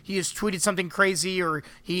where he has tweeted something crazy or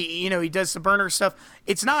he does the burner stuff,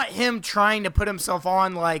 it's not him trying to put himself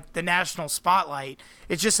on the national spotlight.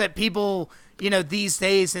 It's just that people, these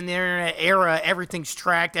days in the internet era, everything's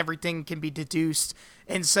tracked, everything can be deduced.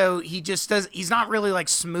 And so he's not really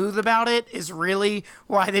smooth about it, is really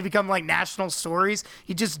why they become national stories.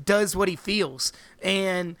 He just does what he feels.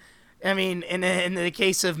 And I mean, in the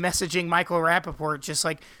case of messaging Michael Rappaport, just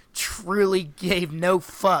truly gave no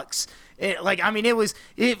fucks. It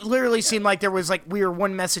literally seemed like there was we were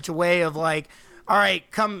one message away of all right,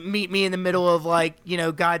 come meet me in the middle of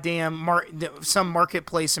some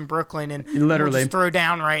marketplace in Brooklyn, and literally we'll just throw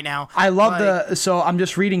down right now. I love so I'm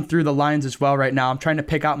just reading through the lines as well right now. I'm trying to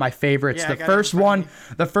pick out my favorites. Yeah,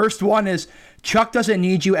 The first one is, "Chuck doesn't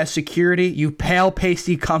need you as security, you pale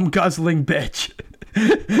pasty cum guzzling bitch."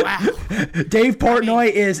 Wow. Dave Portnoy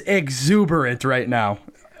is exuberant right now.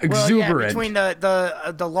 Exuberant. Well, between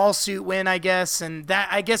the lawsuit win, I guess, and that,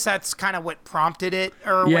 I guess that's kind of what prompted it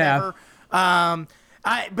or whatever.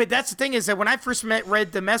 But that's the thing is that when I first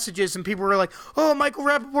read the messages and people were like, "Oh, Michael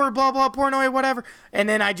Rappaport, blah blah, Portnoy, whatever," and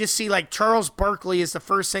then I just see like Charles Barkley is the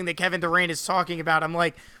first thing that Kevin Durant is talking about. I'm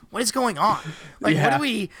like, what is going on? Like,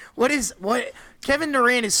 what? Kevin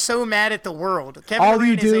Durant is so mad at the world. All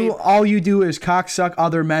you do is cocksuck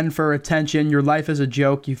other men for attention. Your life is a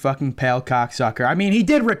joke, you fucking pale cocksucker. I mean, he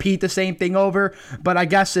did repeat the same thing over, but I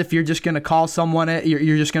guess if you're just gonna call someone it,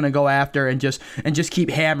 you're just gonna go after and just keep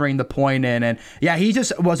hammering the point in. And yeah, he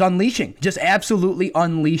just was unleashing, just absolutely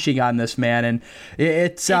unleashing on this man. And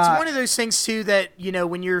it's one of those things too that, you know,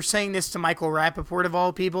 when you're saying this to Michael Rappaport of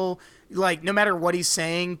all people, like no matter what he's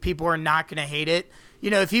saying, people are not gonna hate it. You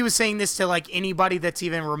know, if he was saying this to, like, anybody that's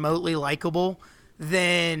even remotely likable,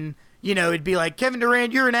 then, you know, it'd be like, Kevin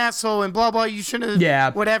Durant, you're an asshole and blah, blah, you shouldn't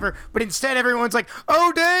have, whatever. But instead, everyone's like,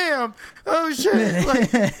 oh, damn, oh, shit. Like,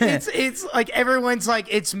 it's like everyone's like,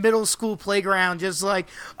 it's middle school playground, just like,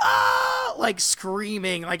 ah, like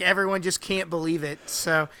screaming. Like, everyone just can't believe it.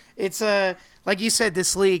 So it's, like you said,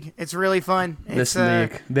 this league, it's really fun. This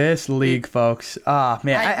league, folks. Man,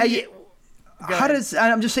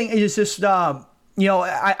 I'm just saying, it's just, you know,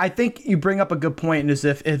 I think you bring up a good point, and is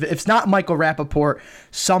if it's not Michael Rappaport,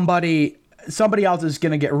 somebody else is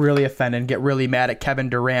going to get really offended and get really mad at Kevin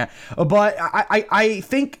Durant. But I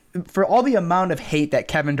think for all the amount of hate that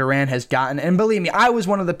Kevin Durant has gotten, and believe me, I was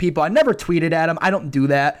one of the people, I never tweeted at him. I don't do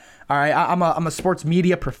that. All right, I'm a sports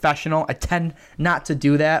media professional. I tend not to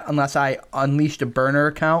do that unless I unleashed a burner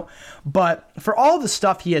account. But for all the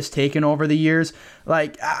stuff he has taken over the years,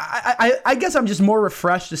 like I guess I'm just more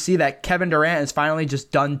refreshed to see that Kevin Durant is finally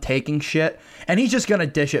just done taking shit, and he's just gonna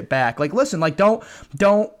dish it back. Like, listen, like don't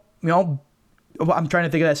you know? I'm trying to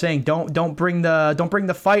think of that saying. Don't bring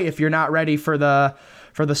the fight if you're not ready for the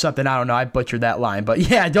something. I don't know. I butchered that line, but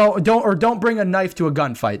yeah, don't bring a knife to a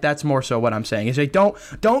gunfight. That's more so what I'm saying. Is like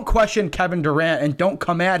don't question Kevin Durant and don't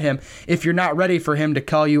come at him if you're not ready for him to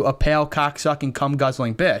call you a pale cocksucking cum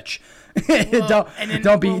guzzling bitch. Well,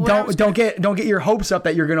 don't get your hopes up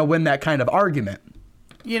that you're gonna win that kind of argument.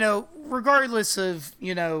 You know, regardless of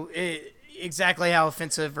exactly how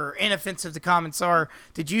offensive or inoffensive the comments are,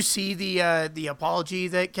 did you see the apology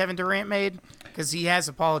that Kevin Durant made? Because he has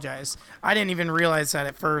apologized. I didn't even realize that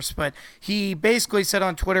at first, but he basically said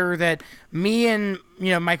on Twitter that me and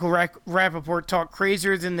Michael Rappaport talk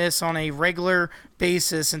crazier than this on a regular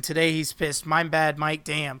basis, and today he's pissed. My bad, Mike.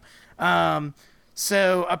 Damn.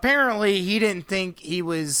 So apparently he didn't think he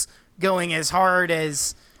was going as hard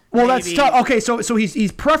as. Well, that's tough. Okay, so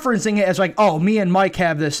he's preferencing it as like, oh, me and Mike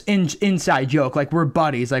have this inside joke, like we're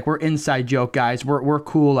buddies, like we're inside joke guys, we're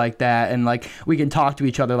cool like that, and like we can talk to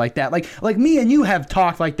each other like that, like me and you have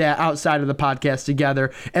talked like that outside of the podcast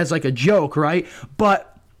together as like a joke, right? But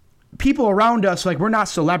people around us, like, we're not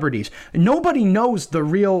celebrities. Nobody knows the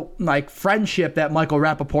real, like, friendship that Michael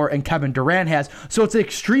Rappaport and Kevin Durant has. So it's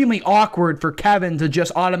extremely awkward for Kevin to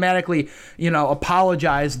just automatically,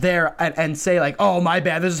 apologize there and say, like, oh, my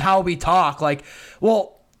bad, this is how we talk. Like,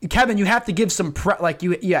 well, Kevin, you have to give some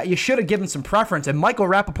you should have given some preference, and Michael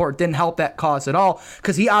Rappaport didn't help that cause at all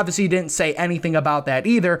because he obviously didn't say anything about that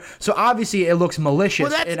either. So obviously it looks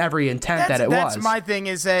malicious in every intent that it was. That's my thing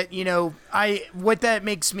is that that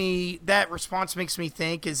response makes me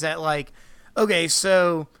think is that, like, okay,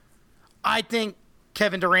 so I think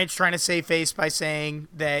Kevin Durant's trying to save face by saying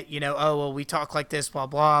that oh well, we talk like this, blah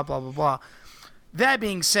blah blah blah blah. That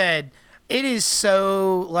being said, it is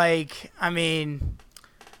so, like,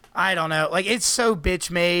 I don't know. Like, it's so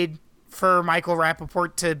bitch made for Michael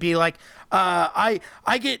Rappaport to be like, I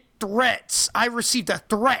get threats. I received a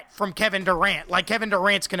threat from Kevin Durant. Like, Kevin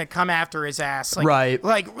Durant's going to come after his ass. Like, right.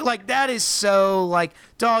 Like, that is so, like,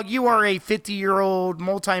 dog, you are a 50-year-old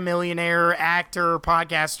multimillionaire actor,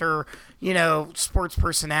 podcaster, sports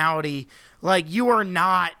personality. Like, you are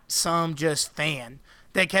not some just fan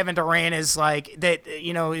that Kevin Durant is like, that,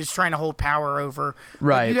 is trying to hold power over.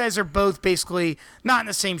 Right. Like, you guys are both basically not in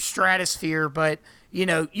the same stratosphere, but, you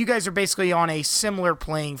guys are basically on a similar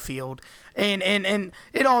playing field. And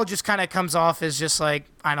it all just kind of comes off as just like,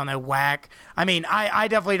 I don't know, whack. I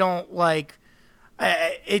definitely don't like,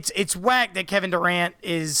 it's whack that Kevin Durant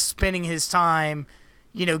is spending his time,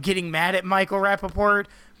 getting mad at Michael Rappaport.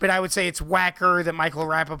 But I would say it's whacker that Michael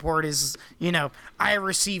Rappaport is, I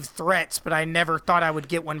received threats, but I never thought I would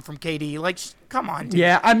get one from KD. Like, come on, dude.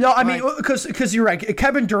 Yeah, because you're right.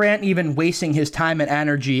 Kevin Durant even wasting his time and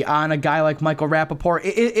energy on a guy like Michael Rappaport,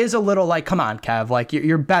 it is a little like, come on, Kev, like,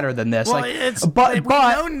 you're better than this. Well, like,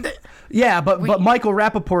 Yeah, but Michael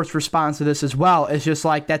Rappaport's response to this as well is just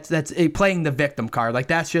like that's playing the victim card. Like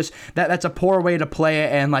that's a poor way to play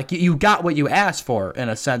it, and like you got what you asked for in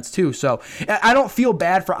a sense too. So I don't feel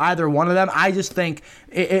bad for either one of them. I just think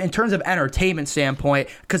in terms of entertainment standpoint,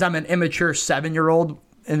 because I'm an immature 7-year-old.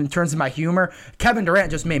 In terms of my humor, Kevin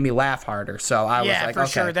Durant just made me laugh harder. So I was like, for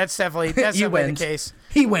okay. Sure. That's definitely the case.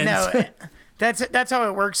 He wins. No, that's how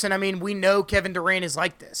it works. And I mean, we know Kevin Durant is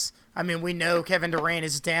like this. I mean, we know Kevin Durant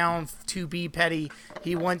is down to be petty.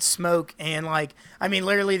 He wants smoke. And like, I mean,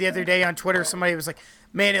 literally the other day on Twitter, somebody was like,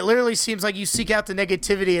 man, it literally seems like you seek out the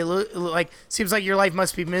negativity. It seems like your life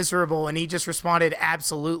must be miserable. And he just responded,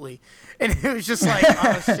 absolutely. And it was just like,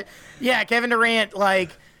 oh, shit. Yeah, Kevin Durant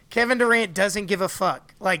doesn't give a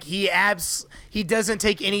fuck. Like he doesn't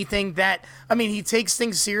take anything that, I mean, he takes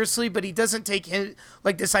things seriously, but he doesn't take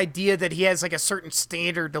like this idea that he has like a certain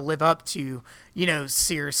standard to live up to,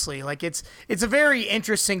 seriously. Like it's a very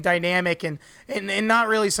interesting dynamic and not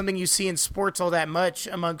really something you see in sports all that much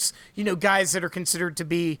amongst, guys that are considered to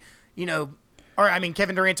be,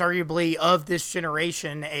 Kevin Durant's arguably of this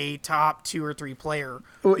generation a top 2 or 3 player.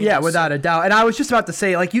 Well, yeah, without a doubt. And I was just about to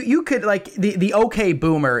say, like, you could, like, the okay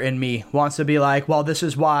boomer in me wants to be like, well, this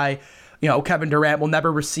is why, Kevin Durant will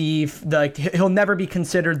never he'll never be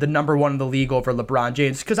considered the number one in the league over LeBron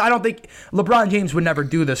James. Because I don't think LeBron James would never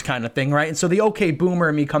do this kind of thing, right? And so the okay boomer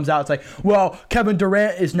in me comes out. It's like, well, Kevin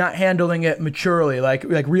Durant is not handling it maturely. Like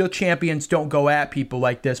real champions don't go at people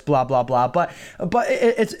like this, blah, blah, blah. But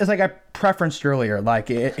it's like I preferenced earlier. Like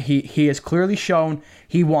he has clearly shown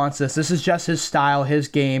he wants this. This is just his style, his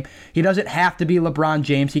game. He doesn't have to be LeBron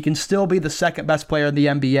James. He can still be the second best player in the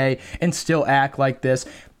NBA and still act like this.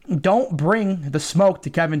 Don't bring the smoke to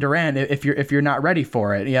Kevin Durant if you're not ready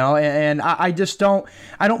for it, And I just don't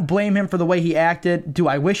blame him for the way he acted. Do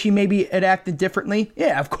I wish he maybe had acted differently?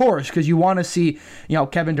 Yeah, of course, because you want to see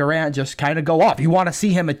Kevin Durant just kind of go off. You want to see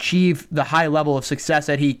him achieve the high level of success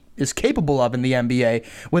that he is capable of in the NBA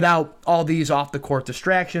without all these off the court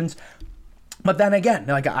distractions. But then again,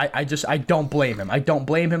 like I don't blame him. I don't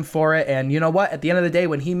blame him for it. And you know what? At the end of the day,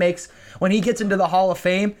 when he gets into the Hall of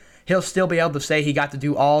Fame, he'll still be able to say he got to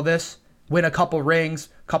do all this, win a couple rings,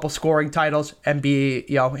 couple scoring titles, and be,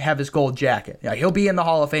 have his gold jacket. He'll be in the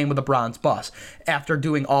Hall of Fame with a bronze bus after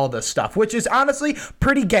doing all this stuff, which is honestly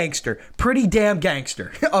pretty damn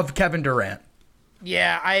gangster of Kevin Durant.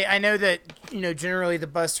 Yeah, I know that, generally the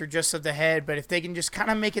busts are just of the head, but if they can just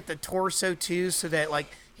kind of make it the torso too, so that like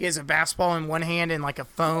he has a basketball in one hand and like a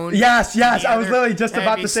phone. Yes. I was literally just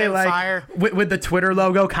about to say, like, with the Twitter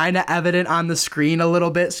logo kind of evident on the screen a little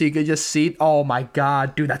bit, so you could just see. Oh my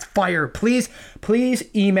God, dude, that's fire! Please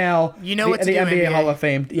email the NBA Hall of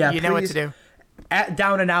Fame. Yeah, you know what to do. At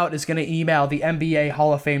Down and Out is going to email the NBA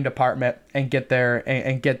Hall of Fame department and get there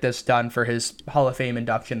and get this done for his Hall of Fame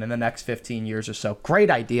induction in the next 15 years or so.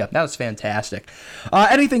 Great idea. That was fantastic.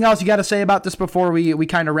 Anything else you got to say about this before we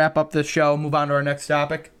kind of wrap up the show, move on to our next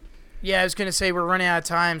topic? Yeah, I was going to say we're running out of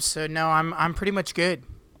time, so no, I'm pretty much good.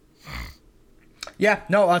 Yeah,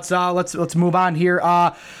 no, let's move on here.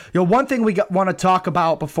 One thing we want to talk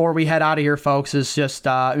about before we head out of here, folks, is just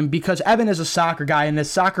because Evan is a soccer guy, and as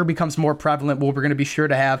soccer becomes more prevalent, we're going to be sure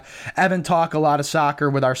to have Evan talk a lot of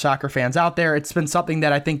soccer with our soccer fans out there. It's been something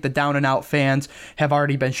that I think the Down and Out fans have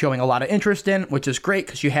already been showing a lot of interest in, which is great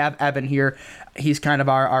because you have Evan here. He's kind of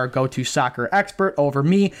our go-to soccer expert over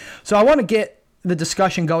me. So I want to get the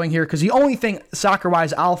discussion going here because the only thing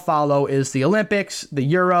soccer-wise I'll follow is the Olympics, the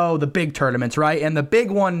Euro, the big tournaments, right? And the big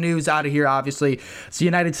one news out of here, obviously, is the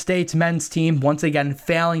United States men's team once again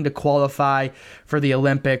failing to qualify for the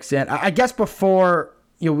Olympics. And I guess before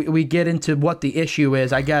we get into what the issue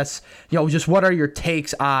is, I guess just what are your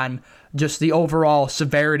takes on just the overall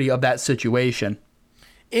severity of that situation?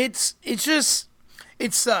 It sucks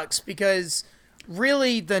because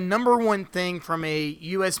really the number one thing from a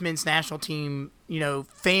U.S. men's national team,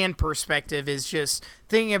 fan perspective is just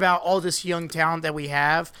thinking about all this young talent that we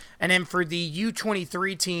have. And then for the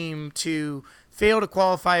U23 team to fail to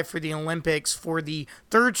qualify for the Olympics for the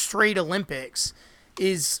third straight Olympics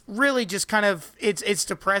is really just kind of, it's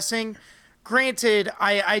depressing. Granted,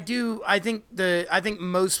 I think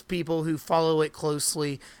most people who follow it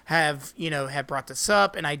closely have brought this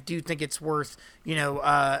up, and I do think it's worth,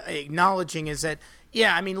 acknowledging is that,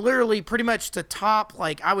 literally pretty much the top,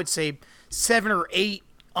 I would say 7 or 8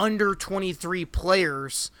 under 23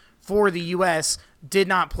 players for the U.S. did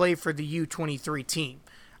not play for the U23 team.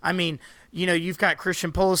 I mean, you've got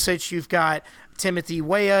Christian Pulisic, you've got Timothy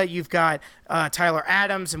Weah, you've got Tyler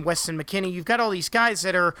Adams and Weston McKennie. You've got all these guys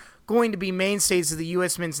that are going to be mainstays of the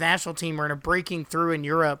U.S. men's national team or are breaking through in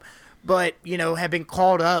Europe. but, have been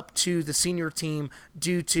called up to the senior team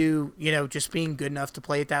due to, just being good enough to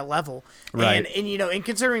play at that level. Right. And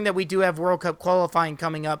considering that we do have World Cup qualifying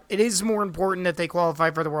coming up, it is more important that they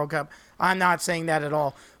qualify for the World Cup. I'm not saying that at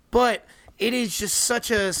all. But it is just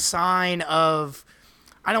such a sign of,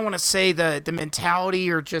 I don't want to say the mentality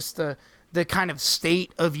or just the kind of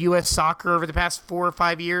state of U.S. soccer over the past 4 or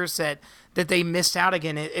 5 years that they missed out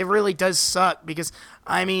again. It really does suck because,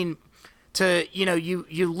 you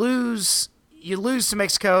lose to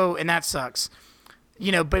Mexico, and that sucks.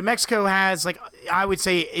 But Mexico has, I would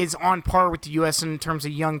say, is on par with the U.S. in terms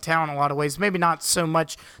of young talent in a lot of ways. Maybe not so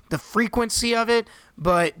much the frequency of it,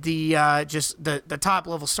 but the just the top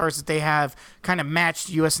level stars that they have kind of match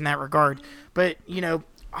the U.S. in that regard. But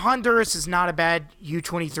Honduras is not a bad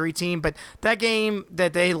U23 team, but that game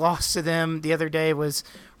that they lost to them the other day was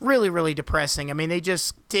really, really depressing. I mean, they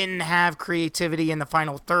just didn't have creativity in the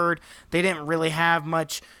final third. They didn't really have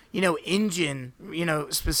much, engine,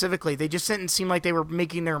 specifically. They just didn't seem like they were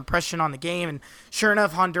making their impression on the game. And sure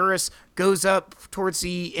enough, Honduras goes up towards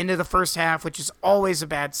the end of the first half, which is always a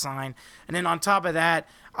bad sign. And then on top of that,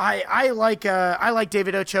 I like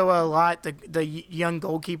David Ochoa a lot, the young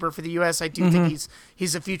goalkeeper for the U.S. I do think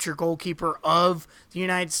he's a future goalkeeper of the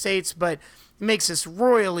United States, but makes this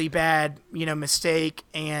royally bad mistake,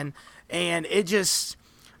 and it just,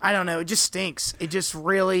 I don't know, it just stinks. It just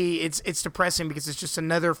really, it's depressing because it's just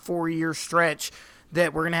another 4-year stretch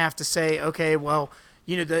that we're gonna have to say, okay, well,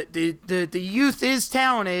 the youth is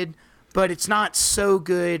talented, but it's not so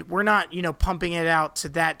good. We're not pumping it out to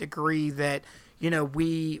that degree that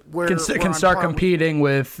we can start competing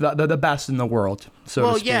with the best in the world.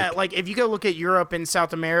 So to speak. Yeah, like if you go look at Europe and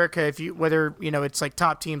South America, whether it's like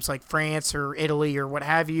top teams like France or Italy or what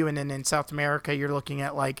have you, and then in South America you're looking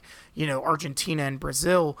at Argentina and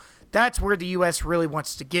Brazil. That's where the U.S. really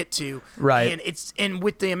wants to get to, right? And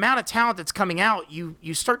with the amount of talent that's coming out, you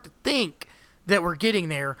start to think that we're getting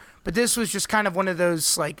there. But this was just kind of one of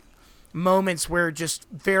those moments where just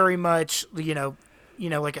very much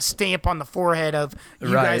like a stamp on the forehead of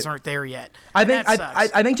you guys aren't there yet. I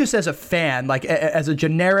think just as a fan, as a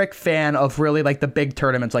generic fan of really the big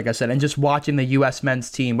tournaments, like I said, and just watching the U.S. men's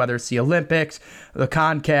team, whether it's the Olympics, the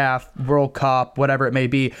CONCACAF, World Cup, whatever it may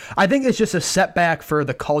be, I think it's just a setback for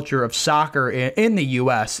the culture of soccer in the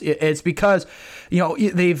U.S. It's because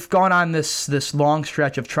they've gone on this long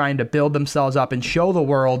stretch of trying to build themselves up and show the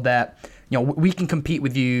world that we can compete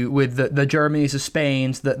with you, with the Germanys, the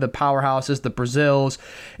Spains, the powerhouses, the Brazils.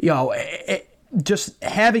 Just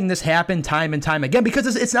having this happen time and time again,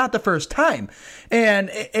 because it's not the first time. And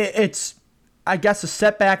it's, I guess, a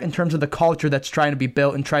setback in terms of the culture that's trying to be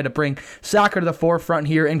built and try to bring soccer to the forefront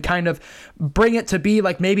here and kind of bring it to be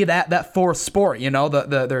maybe that fourth sport.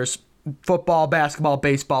 There's football, basketball,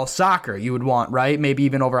 baseball, soccer you would want, right? Maybe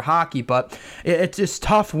even over hockey. But it's just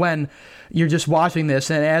tough when you're just watching this,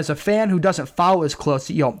 and as a fan who doesn't follow as close,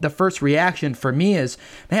 the first reaction for me is,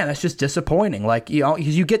 man, that's just disappointing.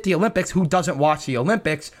 You get the Olympics, who doesn't watch the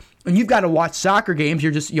Olympics, and you've got to watch soccer games.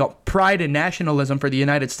 You're just, pride and nationalism for the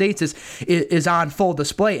United States is on full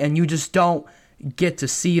display, and you just don't get to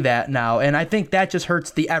see that now. And I think that just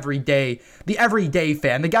hurts the everyday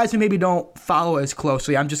fan, the guys who maybe don't follow as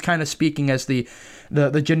closely. I'm just kind of speaking as the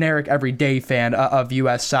generic everyday fan of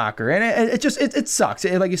U.S. soccer, and it sucks.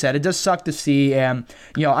 Like you said, it does suck to see. And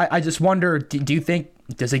I just wonder, do you think,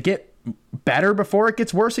 does it get better before it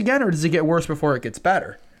gets worse again, or does it get worse before it gets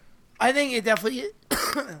better? I think it definitely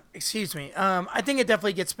excuse me. I think it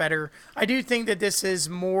definitely gets better. I do think that this is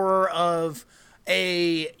more of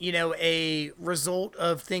a result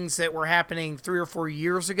of things that were happening 3 or 4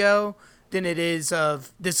 years ago than it is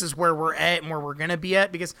of this is where we're at and where we're going to be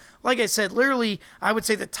at. Because, like I said, literally, I would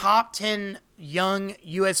say the top 10 young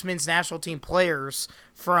U.S. men's national team players,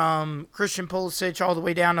 from Christian Pulisic all the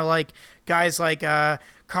way down to guys like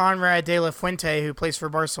Conrad De La Fuente, who plays for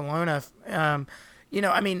Barcelona.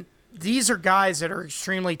 These are guys that are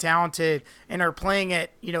extremely talented and are playing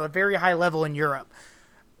at a very high level in Europe.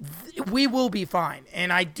 We will be fine.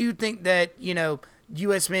 And I do think that,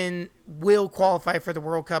 U.S. men will qualify for the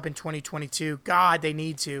World Cup in 2022. God, they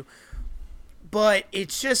need to. But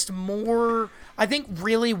it's just more, I think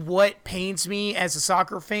really what pains me as a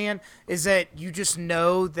soccer fan is that you just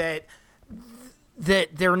know that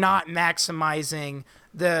they're not maximizing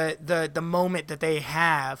the moment that they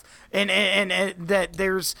have. And that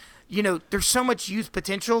there's so much youth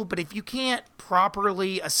potential, but if you can't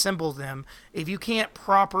properly assemble them, if you can't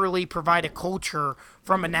properly provide a culture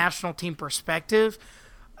from a national team perspective,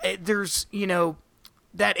 there's,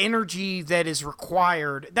 that energy that is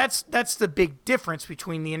required. That's the big difference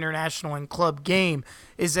between the international and club game,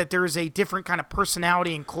 is that there is a different kind of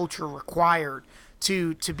personality and culture required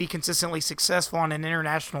to be consistently successful on an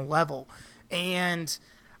international level. And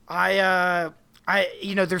I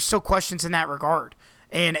there's still questions in that regard,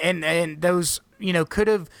 and those could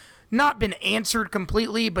have not been answered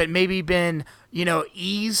completely, but maybe been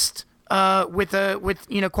eased with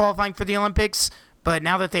qualifying for the Olympics. But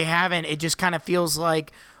now that they haven't, it just kind of feels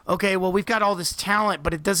like, okay, well, we've got all this talent,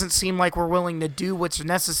 but it doesn't seem like we're willing to do what's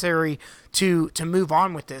necessary to move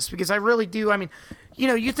on with this. Because I really do. I mean,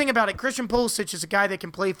 you think about it. Christian Pulisic is a guy that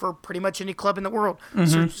can play for pretty much any club in the world.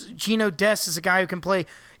 So Gino Dest is a guy who can play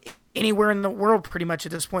anywhere in the world pretty much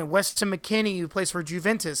at this point. Weston McKennie, who plays for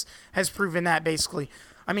Juventus, has proven that basically.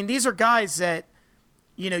 I mean, these are guys that,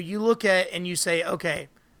 you look at and you say, okay,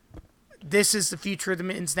 this is the future of the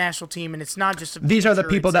men's national team, and it's not just these are the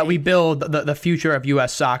people that we build the future of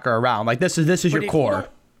U.S. soccer around. Like this is your core.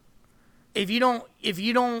 If you don't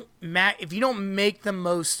make the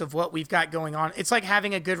most of what we've got going on, it's like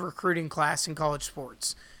having a good recruiting class in college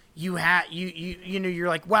sports. You're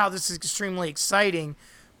like, wow, this is extremely exciting,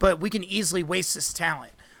 but we can easily waste this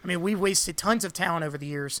talent. I mean, we wasted tons of talent over the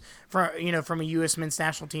years from a U.S. men's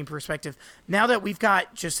national team perspective. Now that we've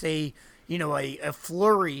got just a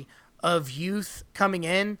flurry of youth coming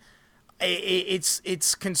in,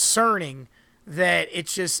 it's concerning that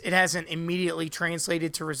it hasn't immediately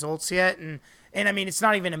translated to results yet, and I mean, it's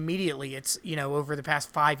not even immediately. It's over the past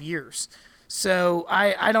 5 years. So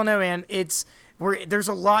I don't know, man. There's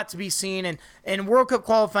a lot to be seen, and World Cup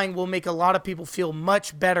qualifying will make a lot of people feel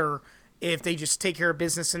much better if they just take care of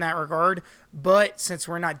business in that regard. But since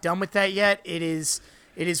we're not done with that yet, it is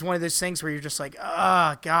one of those things where you're just like,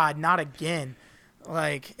 oh God, not again.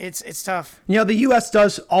 Like, it's tough. The U.S.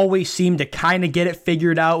 does always seem to kind of get it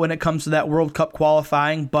figured out when it comes to that World Cup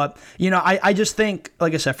qualifying. But, I just think,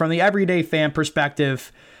 like I said, from the everyday fan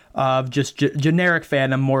perspective of just generic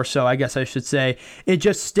fandom more so, I guess I should say, it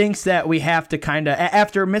just stinks that we have to kind of,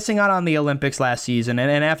 after missing out on the Olympics last season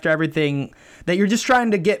and after everything, that you're just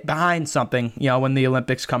trying to get behind something, when the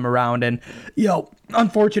Olympics come around. And,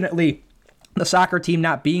 unfortunately, the soccer team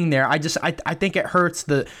not being there, I think it hurts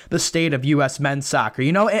the state of U.S. men's soccer,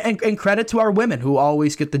 and credit to our women who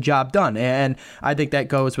always get the job done. And I think that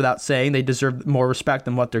goes without saying. They deserve more respect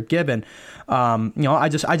than what they're given. I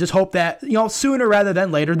just hope that, sooner rather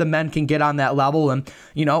than later, the men can get on that level and,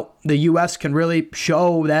 the U.S. can really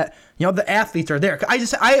show that, the athletes are there.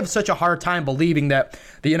 I have such a hard time believing that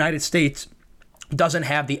the United States doesn't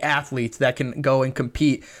have the athletes that can go and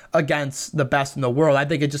compete against the best in the world. I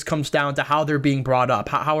think it just comes down to how they're being brought up.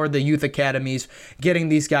 How are the youth academies getting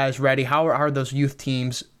these guys ready? How are those youth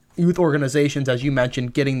teams, youth organizations, as you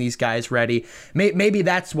mentioned, getting these guys ready? Maybe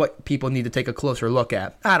that's what people need to take a closer look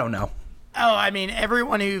at. I don't know. Oh, I mean,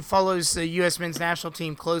 everyone who follows the U.S. men's national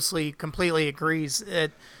team closely completely agrees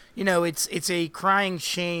that, it's a crying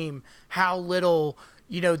shame how little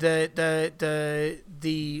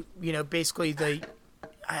basically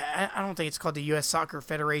I don't think it's called the U.S. Soccer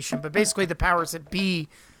Federation, but basically the powers that be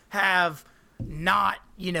have not,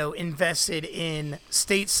 invested in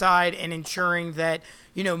stateside and ensuring that,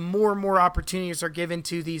 more and more opportunities are given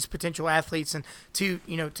to these potential athletes and to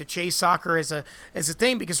chase soccer as a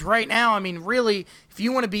thing. Because right now, I mean, really, if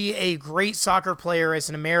you want to be a great soccer player as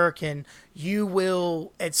an American, you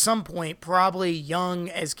will at some point, probably young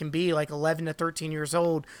as can be, like 11 to 13 years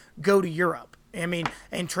old, go to Europe. I mean,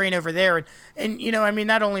 and train over there. And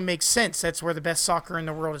that only makes sense. That's where the best soccer in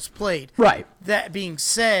the world is played. Right. That being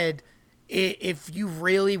said, if you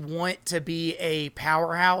really want to be a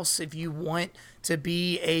powerhouse, if you want to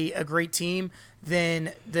be a great team,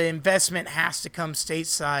 then the investment has to come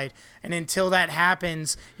stateside. And until that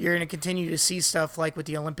happens, you're going to continue to see stuff like with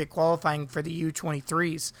the Olympic qualifying for the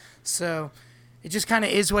U23s. So it just kind of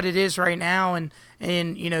is what it is right now. And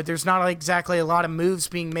there's not exactly a lot of moves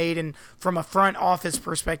being made. And from a front office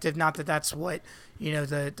perspective, not that that's what,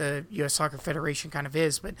 the U.S. Soccer Federation kind of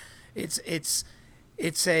is, but it's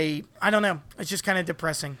I don't know. It's just kind of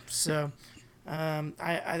depressing. So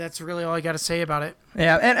that's really all I got to say about it.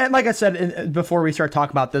 Yeah, and like I said before we start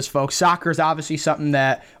talking about this, folks, soccer is obviously something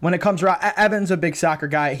that when it comes around, Evan's a big soccer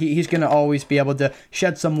guy. He's going to always be able to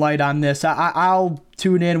shed some light on this. I'll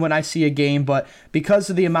tune in when I see a game, but because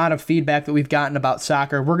of the amount of feedback that we've gotten about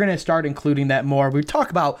soccer, we're going to start including that more. We talk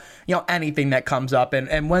about anything that comes up,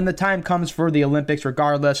 and when the time comes for the Olympics,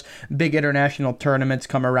 regardless, big international tournaments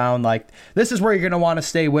come around, like this is where you're going to want to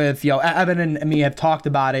stay with. Evan and me have talked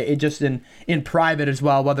about it just in private as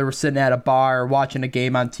well, whether we're sitting at a bar or watching watching a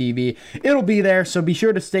game on TV. It'll be there, so be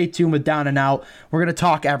sure to stay tuned with Down and Out. We're going to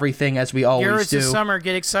talk everything as we always Here it's do. the summer.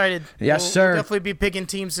 Get excited. Yes, sir. We'll definitely be picking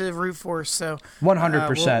teams to root for, so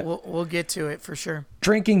 100%. We'll get to it for sure.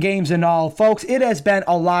 Drinking games and all. Folks, it has been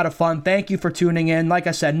a lot of fun. Thank you for tuning in. Like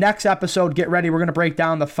I said, next episode, get ready. We're going to break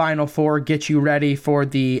down the Final Four, get you ready for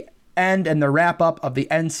the end and the wrap-up of the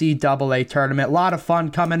NCAA tournament. A lot of fun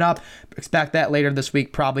coming up. Expect that later this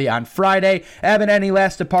week, probably on Friday. Evan, any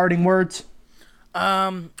last departing words?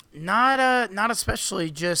 Not especially.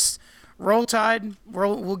 Just roll Tide.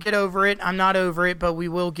 We'll get over it. I'm not over it, but we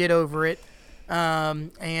will get over it.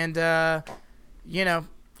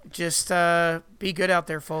 Just be good out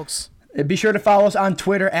there, folks. Be sure to follow us on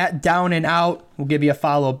Twitter at Down and Out. We'll give you a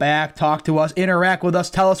follow back. Talk to us. Interact with us.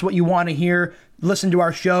 Tell us what you want to hear. Listen to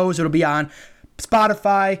our shows. It'll be on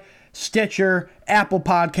Spotify, Stitcher, Apple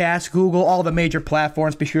Podcasts, Google, all the major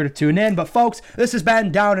platforms. Be sure to tune in. But folks, this has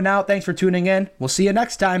been Down and Out. Thanks for tuning in. We'll see you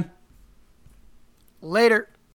next time. Later.